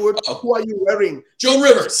in Hollywood, who are you wearing? Joan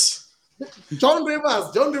Rivers. Joan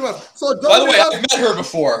Rivers. So by the way, I met her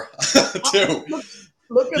before too.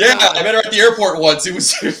 Look at that. I met her at the airport once. It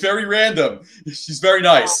was very random. She's very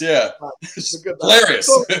nice. Yeah, hilarious.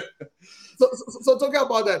 So talking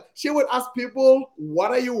about that, she would ask people, what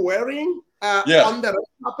are you wearing on the red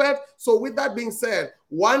carpet? So with that being said,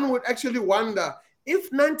 one would actually wonder, if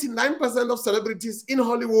 99% of celebrities in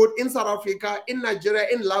Hollywood, in South Africa, in Nigeria,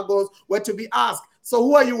 in Lagos were to be asked, so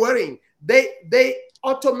who are you wearing? They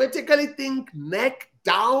automatically think neck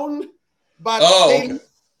down, but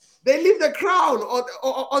they leave the crown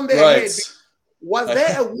on their head. Was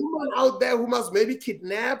there a woman out there who was maybe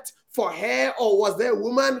kidnapped for hair, or was there a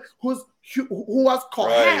woman who was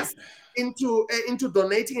coerced into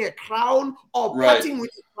donating a crown or Right. parting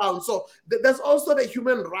with a crown. So there's also the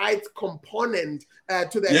human rights component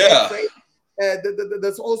to the hair Yeah. trade.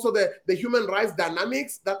 There's also the human rights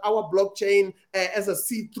dynamics that our blockchain as a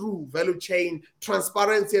see-through value chain,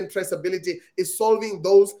 transparency and traceability is solving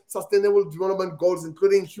those sustainable development goals,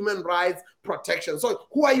 including human rights protection. So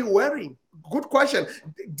who are you wearing? Good question.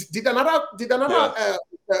 Did another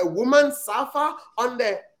woman suffer on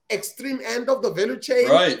the extreme end of the value chain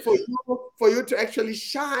Right. for you to actually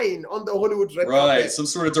shine on the Hollywood red Right. carpet? Some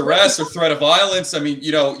sort of duress or threat of violence. I mean,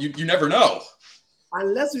 you never know.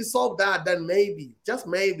 Unless we solve that, then maybe, just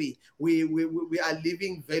maybe, we are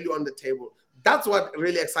leaving value on the table. That's what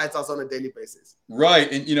really excites us on a daily basis. Right.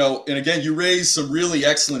 And again, you raised some really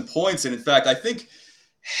excellent points. And in fact, I think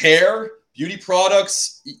hair, beauty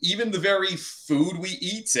products, even the very food we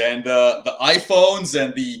eat, and the iPhones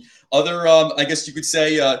and the other, I guess you could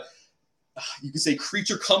say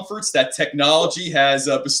creature comforts that technology has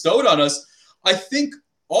bestowed on us. I think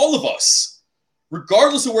all of us,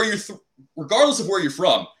 regardless of where you're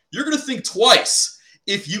from, you're going to think twice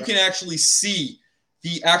if you can actually see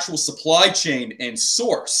the actual supply chain and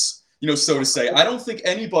source, so to say. I don't think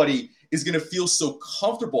anybody is going to feel so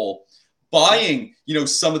comfortable buying,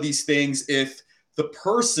 some of these things if the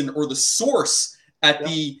person or the source at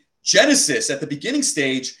the genesis, at the beginning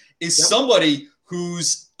stage, is somebody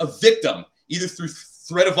who's a victim, either through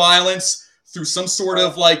threat of violence, through some sort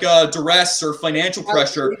of duress or financial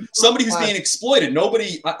pressure, somebody who's being exploited.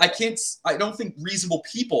 I don't think reasonable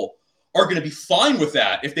people are going to be fine with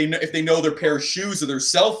that if they know their pair of shoes or their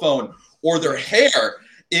cell phone or their hair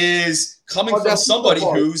is coming from somebody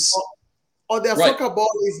who's or their soccer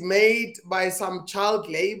ball is made by some child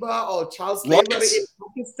labor or child slavery in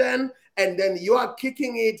Pakistan, and then you are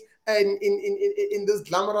kicking it in these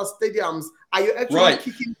glamorous stadiums. Are you actually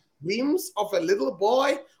kicking dreams of a little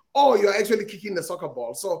boy, or you're actually kicking the soccer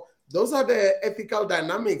ball? So those are the ethical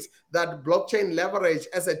dynamics that blockchain leverage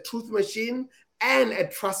as a truth machine and a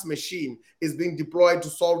trust machine is being deployed to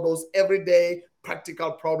solve those everyday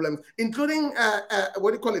practical problems, including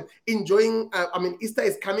enjoying. Easter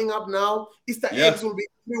is coming up now. Easter eggs will be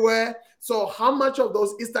everywhere. So how much of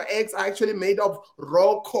those Easter eggs are actually made of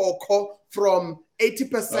raw cocoa from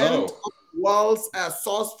 80% of the world's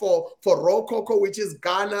source for raw cocoa, which is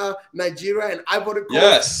Ghana, Nigeria, and Ivory Coast?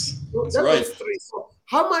 Yes, that's right. So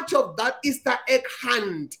how much of that Easter egg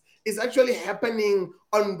hunt is actually happening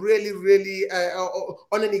on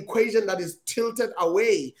on an equation that is tilted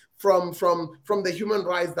away from the human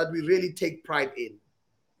rights that we really take pride in?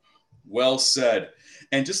 Well said.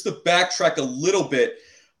 And just to backtrack a little bit,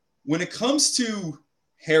 when it comes to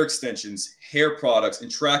hair extensions, hair products,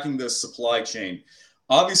 and tracking the supply chain,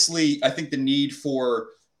 obviously, I think the need for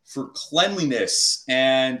cleanliness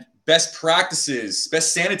and best practices,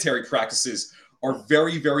 best sanitary practices are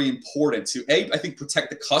very, very important to A, I think protect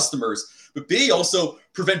the customers, but B, also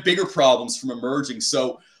prevent bigger problems from emerging.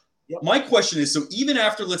 So my question is, so even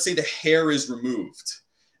after, let's say, the hair is removed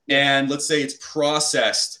and let's say it's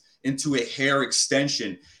processed into a hair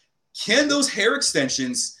extension, can those hair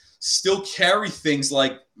extensions still carry things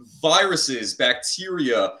like viruses,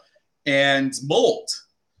 bacteria, and mold?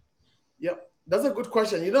 Yep, that's a good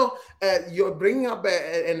question. You're bringing up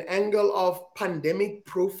an angle of pandemic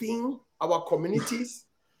proofing our communities.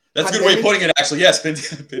 That's a good way of putting it, actually. Yes,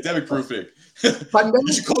 pandemic proofing. You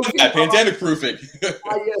should call it that, pandemic proofing.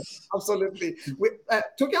 Yes, absolutely.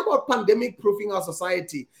 Talking about pandemic proofing our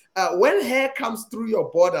society, when hair comes through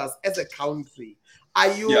your borders as a country,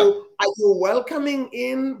 are you welcoming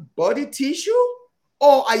in body tissue,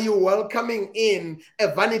 or are you welcoming in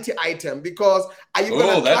a vanity item? Because are you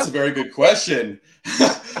going to... that's a very good question.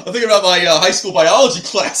 I'm thinking about my high school biology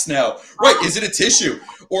class now. Right? Is it a tissue,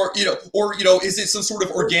 or is it some sort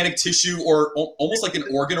of organic tissue, or almost like an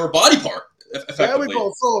organ or body part? There we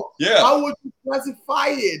go. So how would you classify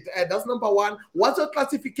it? That's number one. What's your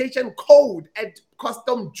classification code at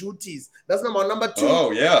custom duties? That's number two.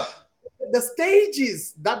 Oh, yeah. The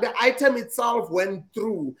stages that the item itself went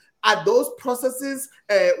through, are those processes,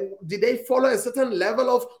 did they follow a certain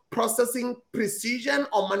level of processing precision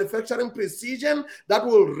or manufacturing precision that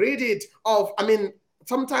will rid it of,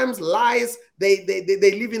 sometimes lies, they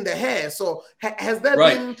live in the hair. So has there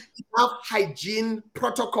been enough hygiene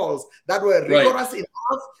protocols that were rigorous enough?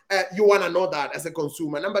 You want to know that as a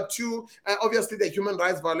consumer. Number two, obviously the human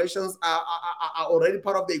rights violations are already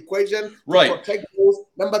part of the equation to protect those.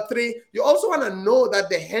 Number three, you also want to know that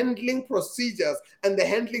the handling procedures and the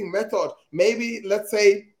handling method, maybe let's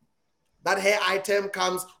say that hair item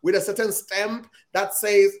comes with a certain stamp that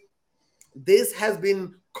says this has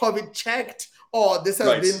been COVID checked, or this has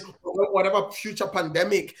Right. been whatever future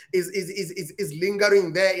pandemic is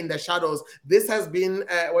lingering there in the shadows. This has been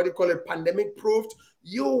pandemic proofed.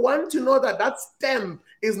 You want to know that that stamp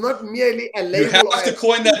is not merely a label. You have to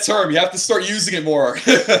coin that term. You have to start using it more.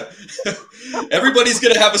 Everybody's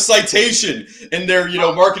going to have a citation in their,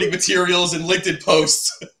 marketing materials and LinkedIn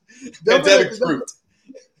posts. Pandemic proofed.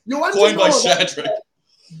 You want coined to know by Shadrack.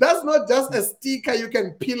 That's not just a sticker you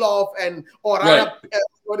can peel off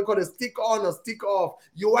stick on or stick off.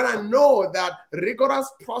 You want to know that rigorous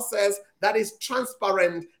process that is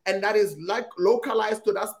transparent and that is localized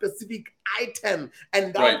to that specific item,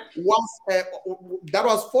 and that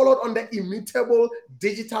was followed on the immutable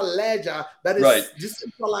digital ledger that is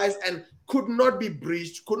decentralized and could not be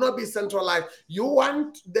breached, could not be centralized. You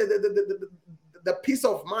want the peace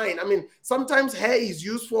of mind. I mean, sometimes hair is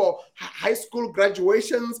used for high school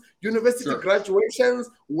graduations, university graduations,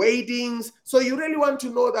 weddings. So you really want to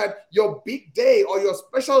know that your big day or your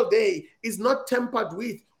special day is not tampered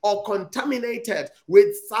with or contaminated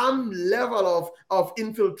with some level of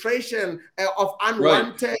infiltration, of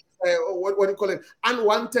unwanted,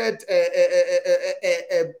 unwanted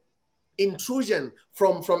intrusion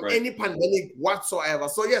from any pandemic whatsoever.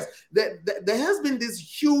 So yes, there has been this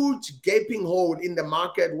huge gaping hole in the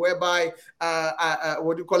market whereby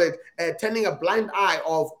turning a blind eye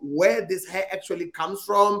of where this hair actually comes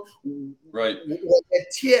from. What the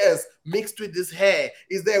tears mixed with this hair?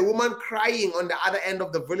 Is there a woman crying on the other end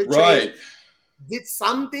of the village chain? Did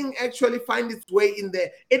something actually find its way in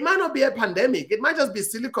there? It might not be a pandemic. It might just be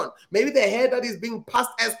silicon. Maybe the hair that is being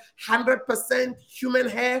passed as 100% human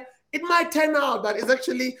hair, it might turn out that it's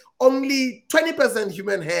actually only 20%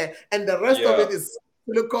 human hair, and the rest of it is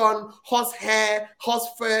silicone, horse hair, horse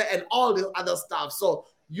fur, and all this other stuff. So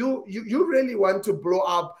you really want to blow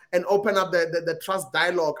up and open up the trust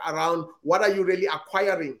dialogue around what are you really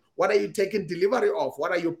acquiring? What are you taking delivery of?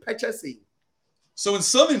 What are you purchasing? So in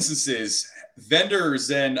some instances,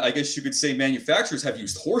 vendors and I guess you could say manufacturers have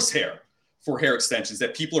used horsehair for hair extensions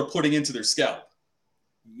that people are putting into their scalp.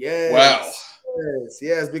 Yes. Wow.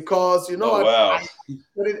 Yes, because I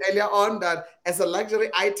put it earlier on that as a luxury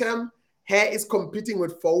item, hair is competing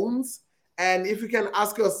with phones. And if you can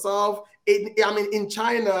ask yourself, in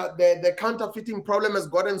China, the counterfeiting problem has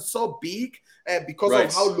gotten so big because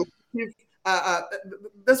of how lucrative.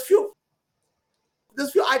 There's few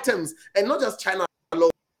items, and not just China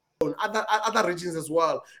alone, other regions as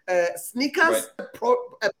well. Sneakers, a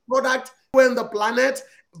product on the planet.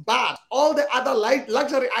 But all the other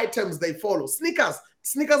luxury items, they follow. Sneakers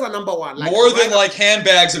are number one. More than like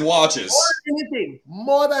handbags and watches.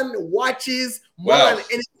 More than watches, more than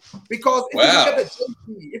anything. Because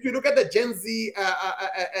if you look at the Gen Z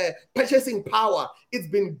purchasing power, it's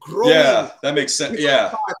been growing. Yeah, that makes sense.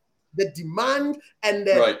 Yeah. The demand and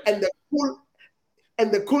the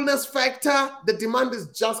coolness factor, the demand is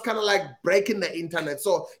just kind of like breaking the internet.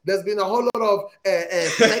 So there's been a whole lot of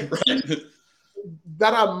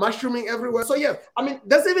that are mushrooming everywhere. So yeah, I mean,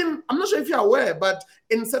 I'm not sure if you're aware, but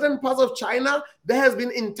in certain parts of China, there has been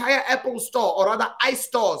entire Apple store or rather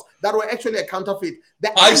iStores that were actually a counterfeit.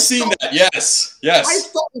 I've seen that, yes.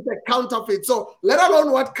 iStore is a counterfeit. So let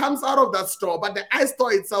alone what comes out of that store, but the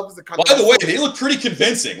iStore itself is a counterfeit. By the way, they look pretty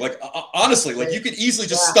convincing. Like honestly, like you could easily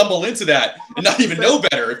just stumble into that and not even know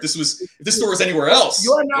better if this store was anywhere else.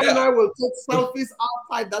 You and I will take selfies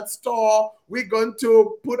outside that store. We're gonna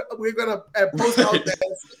post out there.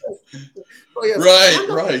 So yes,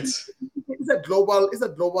 right. It's a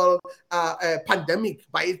global pandemic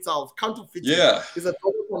by itself. Counterfeiting is a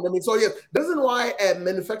global pandemic. So yes, the reason why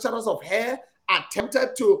manufacturers of hair are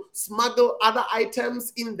tempted to smuggle other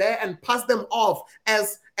items in there and pass them off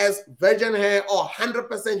as virgin hair or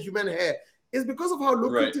 100% human hair is because of how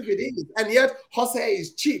lucrative it is. And yet horsehair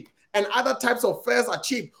is cheap and other types of furs are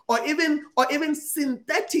cheap, or even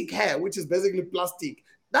synthetic hair, which is basically plastic.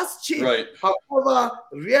 That's cheap. Right. However,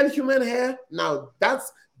 real human hair, now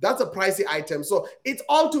that's a pricey item. So it's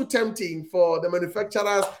all too tempting for the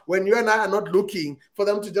manufacturers when you and I are not looking for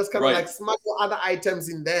them to just kind of like smuggle other items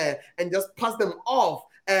in there and just pass them off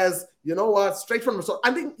as, straight from the source.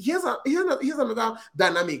 I think here's another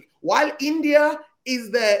dynamic. While India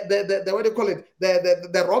is the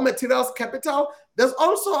raw materials capital, there's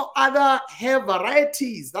also other hair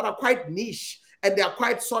varieties that are quite niche and they are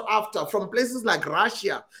quite sought after from places like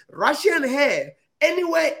Russia. Russian hair,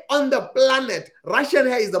 anywhere on the planet, Russian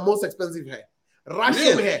hair is the most expensive hair.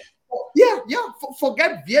 Russian hair. Yeah.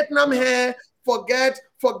 Forget Vietnam hair, forget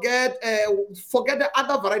the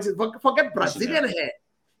other varieties, forget Brazilian hair.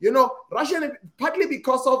 Russia, partly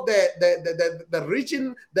because of the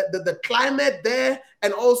region, the climate there,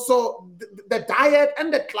 and also the diet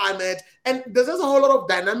and the climate, and there's just a whole lot of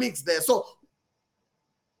dynamics there. So,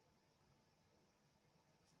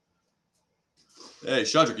 hey,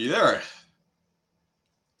 Shadrack, you there?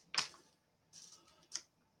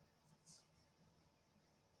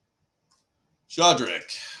 Shadrack.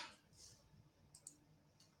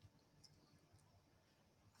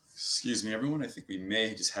 Excuse me, everyone. I think we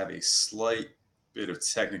may just have a slight bit of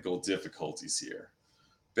technical difficulties here.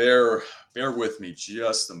 Bear with me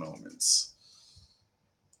just a moment.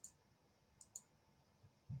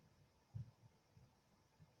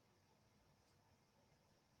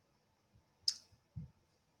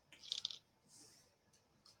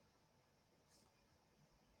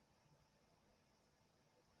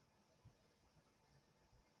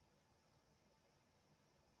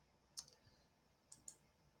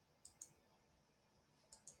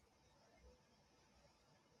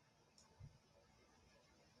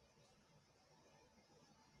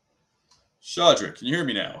 Shadrack, can you hear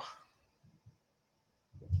me now?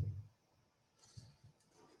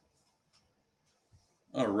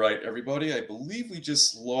 All right, everybody. I believe we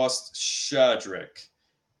just lost Shadrack.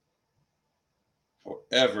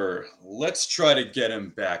 However, let's try to get him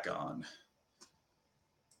back on.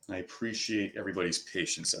 I appreciate everybody's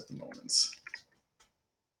patience at the moment.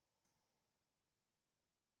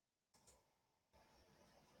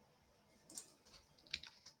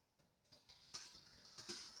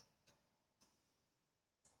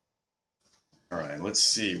 All right, let's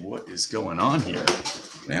see what is going on here.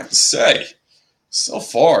 I have to say, so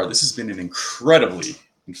far, this has been an incredibly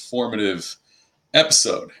informative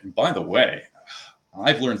episode. And by the way,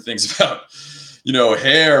 I've learned things about,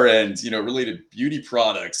 hair and, related beauty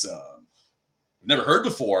products I've never heard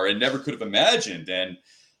before and never could have imagined. And,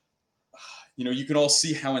 you can all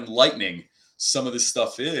see how enlightening some of this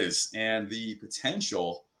stuff is and the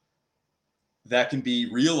potential that can be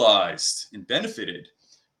realized and benefited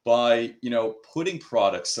by, putting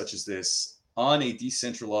products such as this on a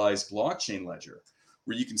decentralized blockchain ledger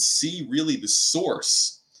where you can see really the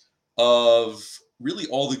source of really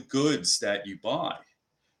all the goods that you buy,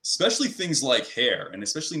 especially things like hair. And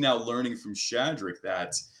especially now learning from Shadrack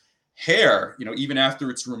that hair, even after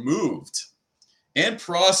it's removed and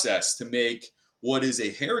processed to make what is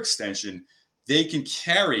a hair extension, they can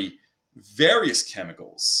carry various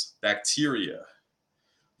chemicals, bacteria,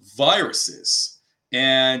 viruses,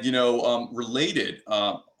 and related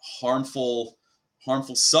harmful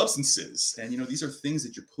substances. And these are things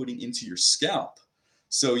that you're putting into your scalp.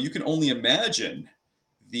 So you can only imagine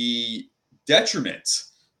the detriment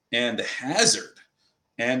and the hazard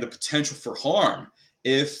and the potential for harm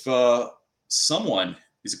if someone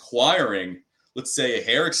is acquiring, let's say, a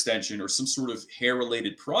hair extension or some sort of hair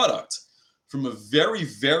related product from a very,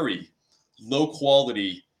 very low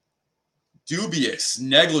quality, dubious,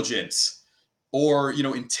 negligent, or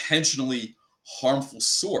intentionally harmful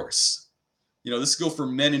source. This go for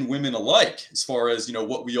men and women alike as far as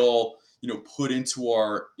what we all put into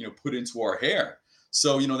our hair.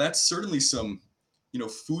 So that's certainly some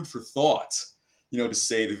food for thought, to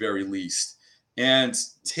say the very least. And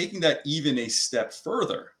taking that even a step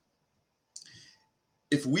further,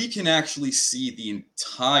 if we can actually see the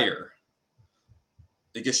entire,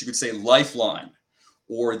 I guess you could say, lifeline,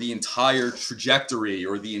 or the entire trajectory,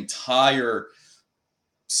 or the entire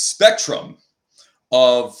spectrum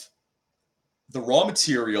of the raw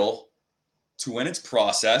material to when it's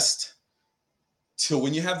processed, to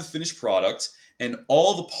when you have the finished product, and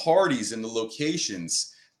all the parties and the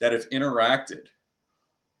locations that have interacted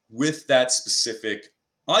with that specific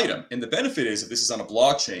item. And the benefit is, if this is on a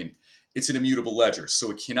blockchain, it's an immutable ledger,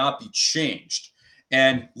 so it cannot be changed.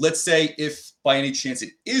 And let's say if by any chance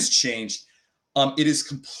it is changed, it is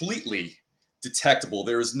completely detectable.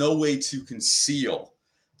 There is no way to conceal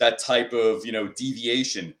that type of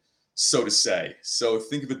deviation, so to say. So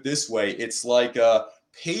think of it this way: it's like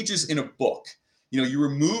pages in a book. You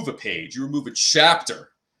remove a page, you remove a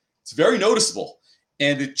chapter. It's very noticeable,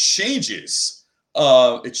 and it changes.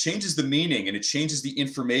 It changes the meaning and it changes the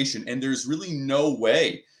information, and there's really no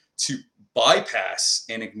way to bypass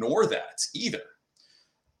and ignore that either.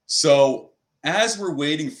 So as we're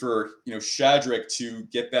waiting for Shadrack to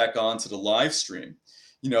get back onto the live stream,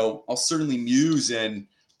 I'll certainly muse and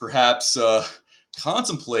perhaps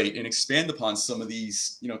contemplate and expand upon some of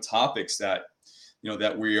these topics that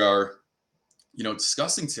that we are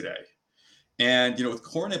discussing today. And with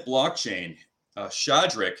Coronet blockchain,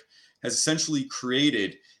 Shadrack has essentially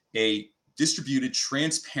created a distributed,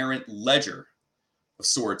 transparent ledger of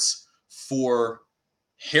sorts for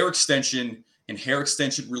hair extension and hair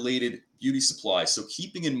extension related beauty supplies. So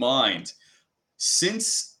keeping in mind,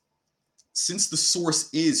 since the source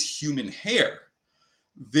is human hair,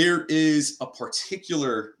 there is a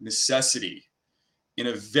particular necessity and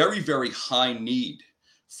a very, very high need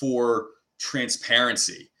for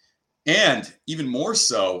transparency. And even more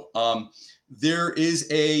so, there is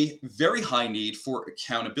a very high need for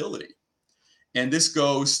accountability. And this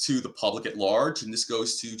goes to the public at large, and this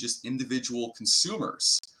goes to just individual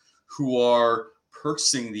consumers who are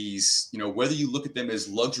purchasing these, whether you look at them as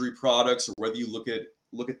luxury products or whether you look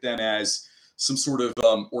at them as some sort of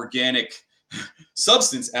organic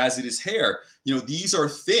substance as it is hair. These are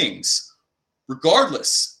things,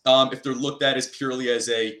 regardless if they're looked at as purely as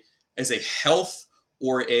a health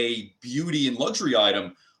or a beauty and luxury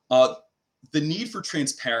item. The need for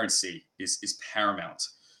transparency is paramount.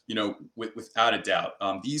 Without a doubt.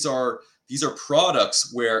 These are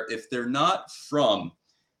products where if they're not from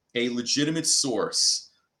a legitimate source,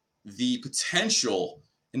 the potential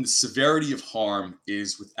and the severity of harm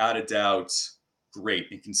is without a doubt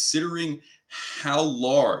great. And considering how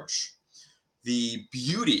large the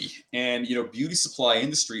beauty and beauty supply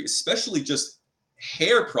industry, especially just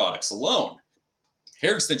hair products alone,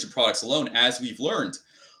 hair extension products alone, as we've learned,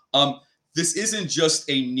 this isn't just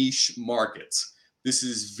a niche market. This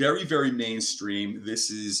is very, very mainstream.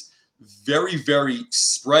 This is very, very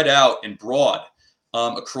spread out and broad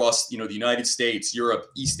across, the United States, Europe,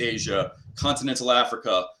 East Asia, continental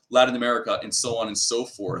Africa, Latin America, and so on and so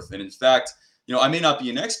forth. And in fact, I may not be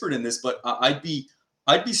an expert in this, but I'd be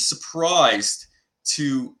surprised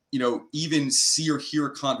to, even see or hear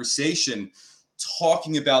a conversation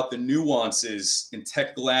talking about the nuances and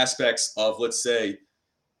technical aspects of, let's say,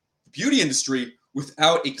 the beauty industry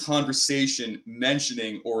without a conversation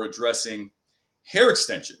mentioning or addressing hair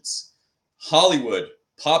extensions, Hollywood,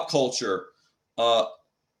 pop culture, the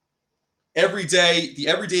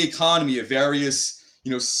everyday economy of various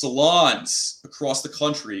salons across the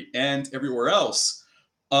country and everywhere else.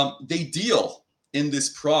 They deal in this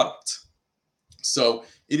product, so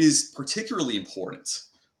it is particularly important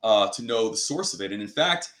to know the source of it. And in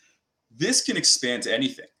fact, this can expand to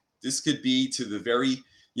anything. This could be to the very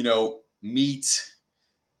meat,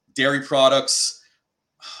 dairy products,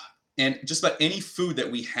 and just about any food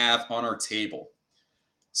that we have on our table.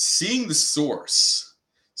 Seeing the source,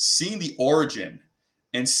 seeing the origin,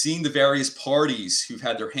 and seeing the various parties who've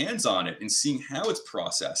had their hands on it and seeing how it's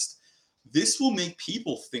processed, this will make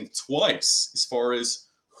people think twice as far as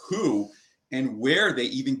who and where they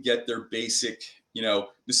even get their basic,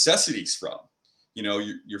 necessities from.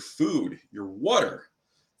 Your food, your water,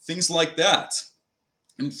 things like that.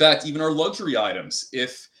 In fact, even our luxury items.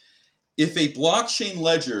 If a blockchain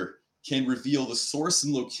ledger can reveal the source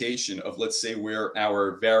and location of, let's say, where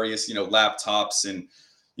our various, laptops and,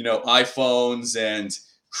 iPhones and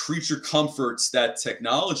creature comforts that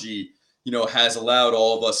technology, has allowed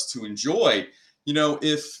all of us to enjoy,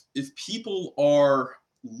 if people are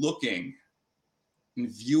looking and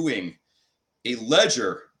viewing a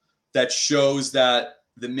ledger that shows that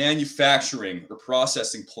the manufacturing or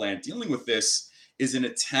processing plant dealing with this is in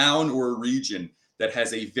a town or a region that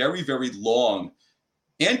has a very, very long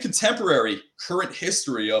and contemporary current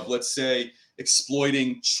history of, let's say,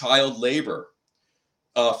 exploiting child labor,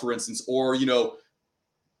 for instance, or,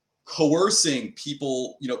 coercing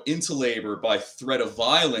people, into labor by threat of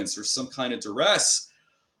violence or some kind of duress,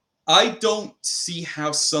 I don't see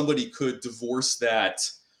how somebody could divorce that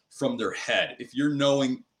from their head. If you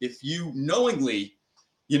knowingly,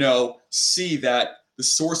 see that the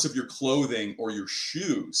source of your clothing or your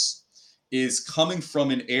shoes is coming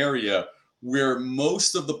from an area where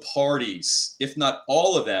most of the parties, if not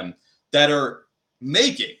all of them, that are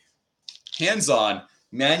making, hands-on,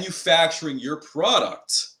 manufacturing your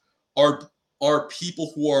product are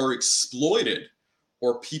people who are exploited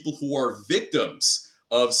or people who are victims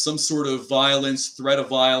of some sort of violence, threat of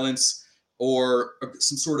violence, or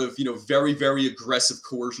some sort of, very, very aggressive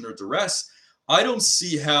coercion or duress, I don't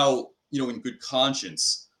see how, in good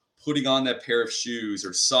conscience, putting on that pair of shoes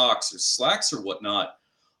or socks or slacks or whatnot,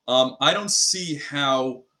 I don't see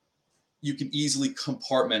how you can easily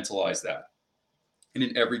compartmentalize that in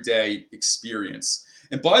an everyday experience.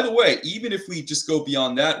 And by the way, even if we just go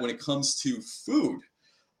beyond that, when it comes to food,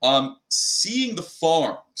 seeing the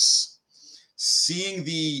farms, seeing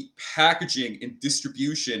the packaging and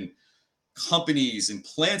distribution companies and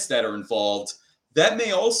plants that are involved, that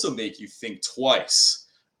may also make you think twice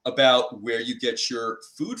about where you get your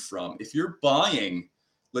food from. If you're buying,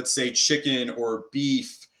 let's say, chicken or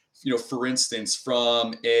beef, for instance,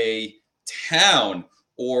 from a town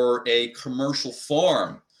or a commercial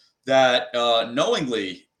farm that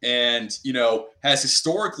knowingly and, has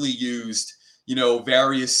historically used,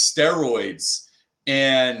 various steroids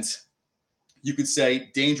and, you could say,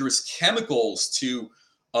 dangerous chemicals to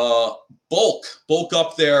bulk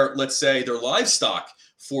up their, let's say, their livestock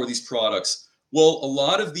for these products. Well, a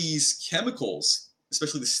lot of these chemicals,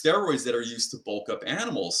 especially the steroids that are used to bulk up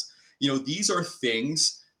animals, these are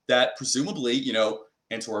things that presumably,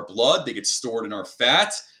 enter our blood. They get stored in our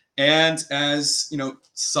fat, and as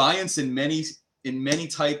science and many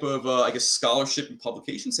type of I guess scholarship and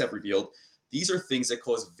publications have revealed, these are things that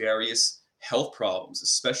cause various health problems,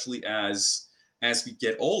 especially as we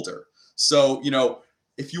get older. So,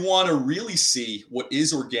 if you want to really see what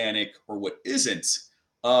is organic or what isn't,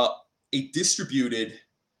 a distributed,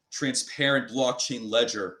 transparent blockchain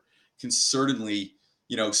ledger can certainly,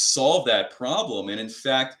 solve that problem. And in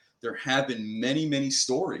fact, there have been many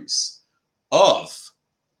stories of,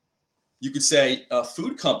 you could say,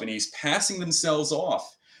 food companies passing themselves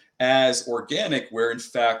off as organic, where in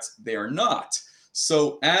fact they are not.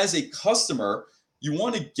 So, as a customer, you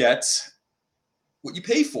want to get what you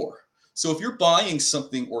pay for. So if you're buying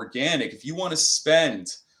something organic, if you want to spend,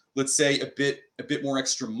 let's say, a bit more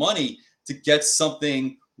extra money to get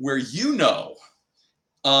something where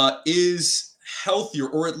is healthier,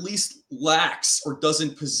 or at least lacks or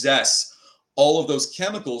doesn't possess all of those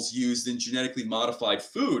chemicals used in genetically modified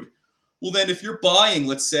food, well, then if you're buying,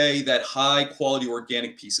 let's say, that high quality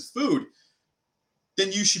organic piece of food,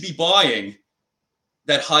 then you should be buying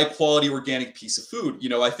that high quality organic piece of food.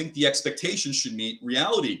 I think the expectation should meet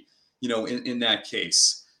reality, in that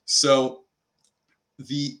case. So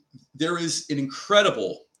there is an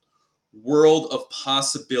incredible world of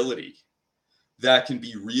possibility that can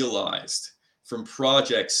be realized from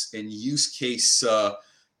projects and use case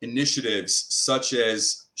initiatives such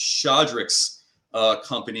as Shadrack's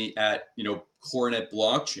company at Coronet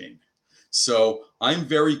blockchain. So I'm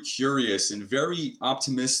very curious and very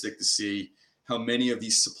optimistic to see how many of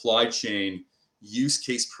these supply chain use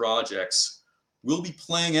case projects will be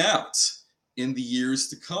playing out in the years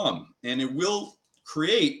to come. And it will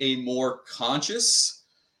create a more conscious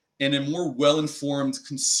and a more well-informed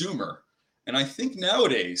consumer. And I think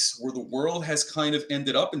nowadays, where the world has kind of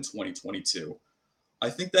ended up in 2022, I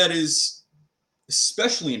think that is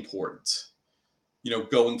especially important,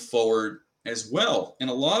 going forward as well. And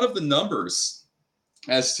a lot of the numbers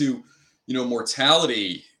as to,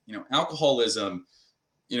 mortality, alcoholism,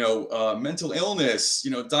 mental illness,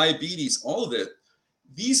 diabetes, all of it,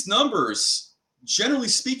 these numbers, generally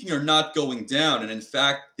speaking, are not going down. And in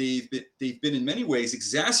fact, they've been in many ways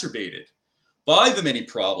exacerbated by the many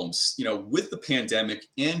problems, with the pandemic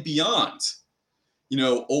and beyond,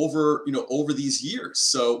 over these years.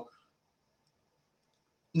 So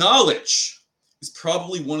knowledge is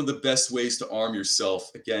probably one of the best ways to arm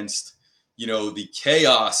yourself against, the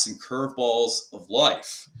chaos and curveballs of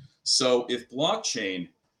life. So if blockchain,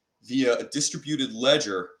 via a distributed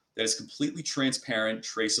ledger that is completely transparent,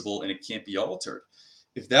 traceable, and it can't be altered,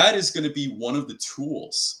 if that is going to be one of the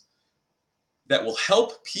tools that will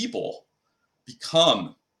help people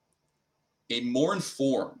become a more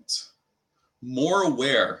informed, more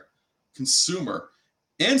aware consumer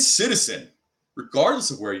and citizen, regardless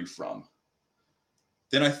of where you're from,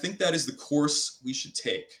 then I think that is the course we should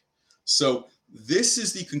take. So this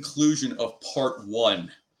is the conclusion of part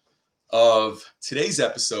 1 of today's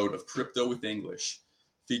episode of Crypto with English,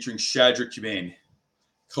 featuring Shadrack Kubyane,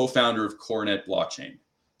 co-founder of Coronet Blockchain.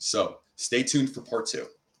 So stay tuned for part 2.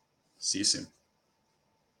 See you soon.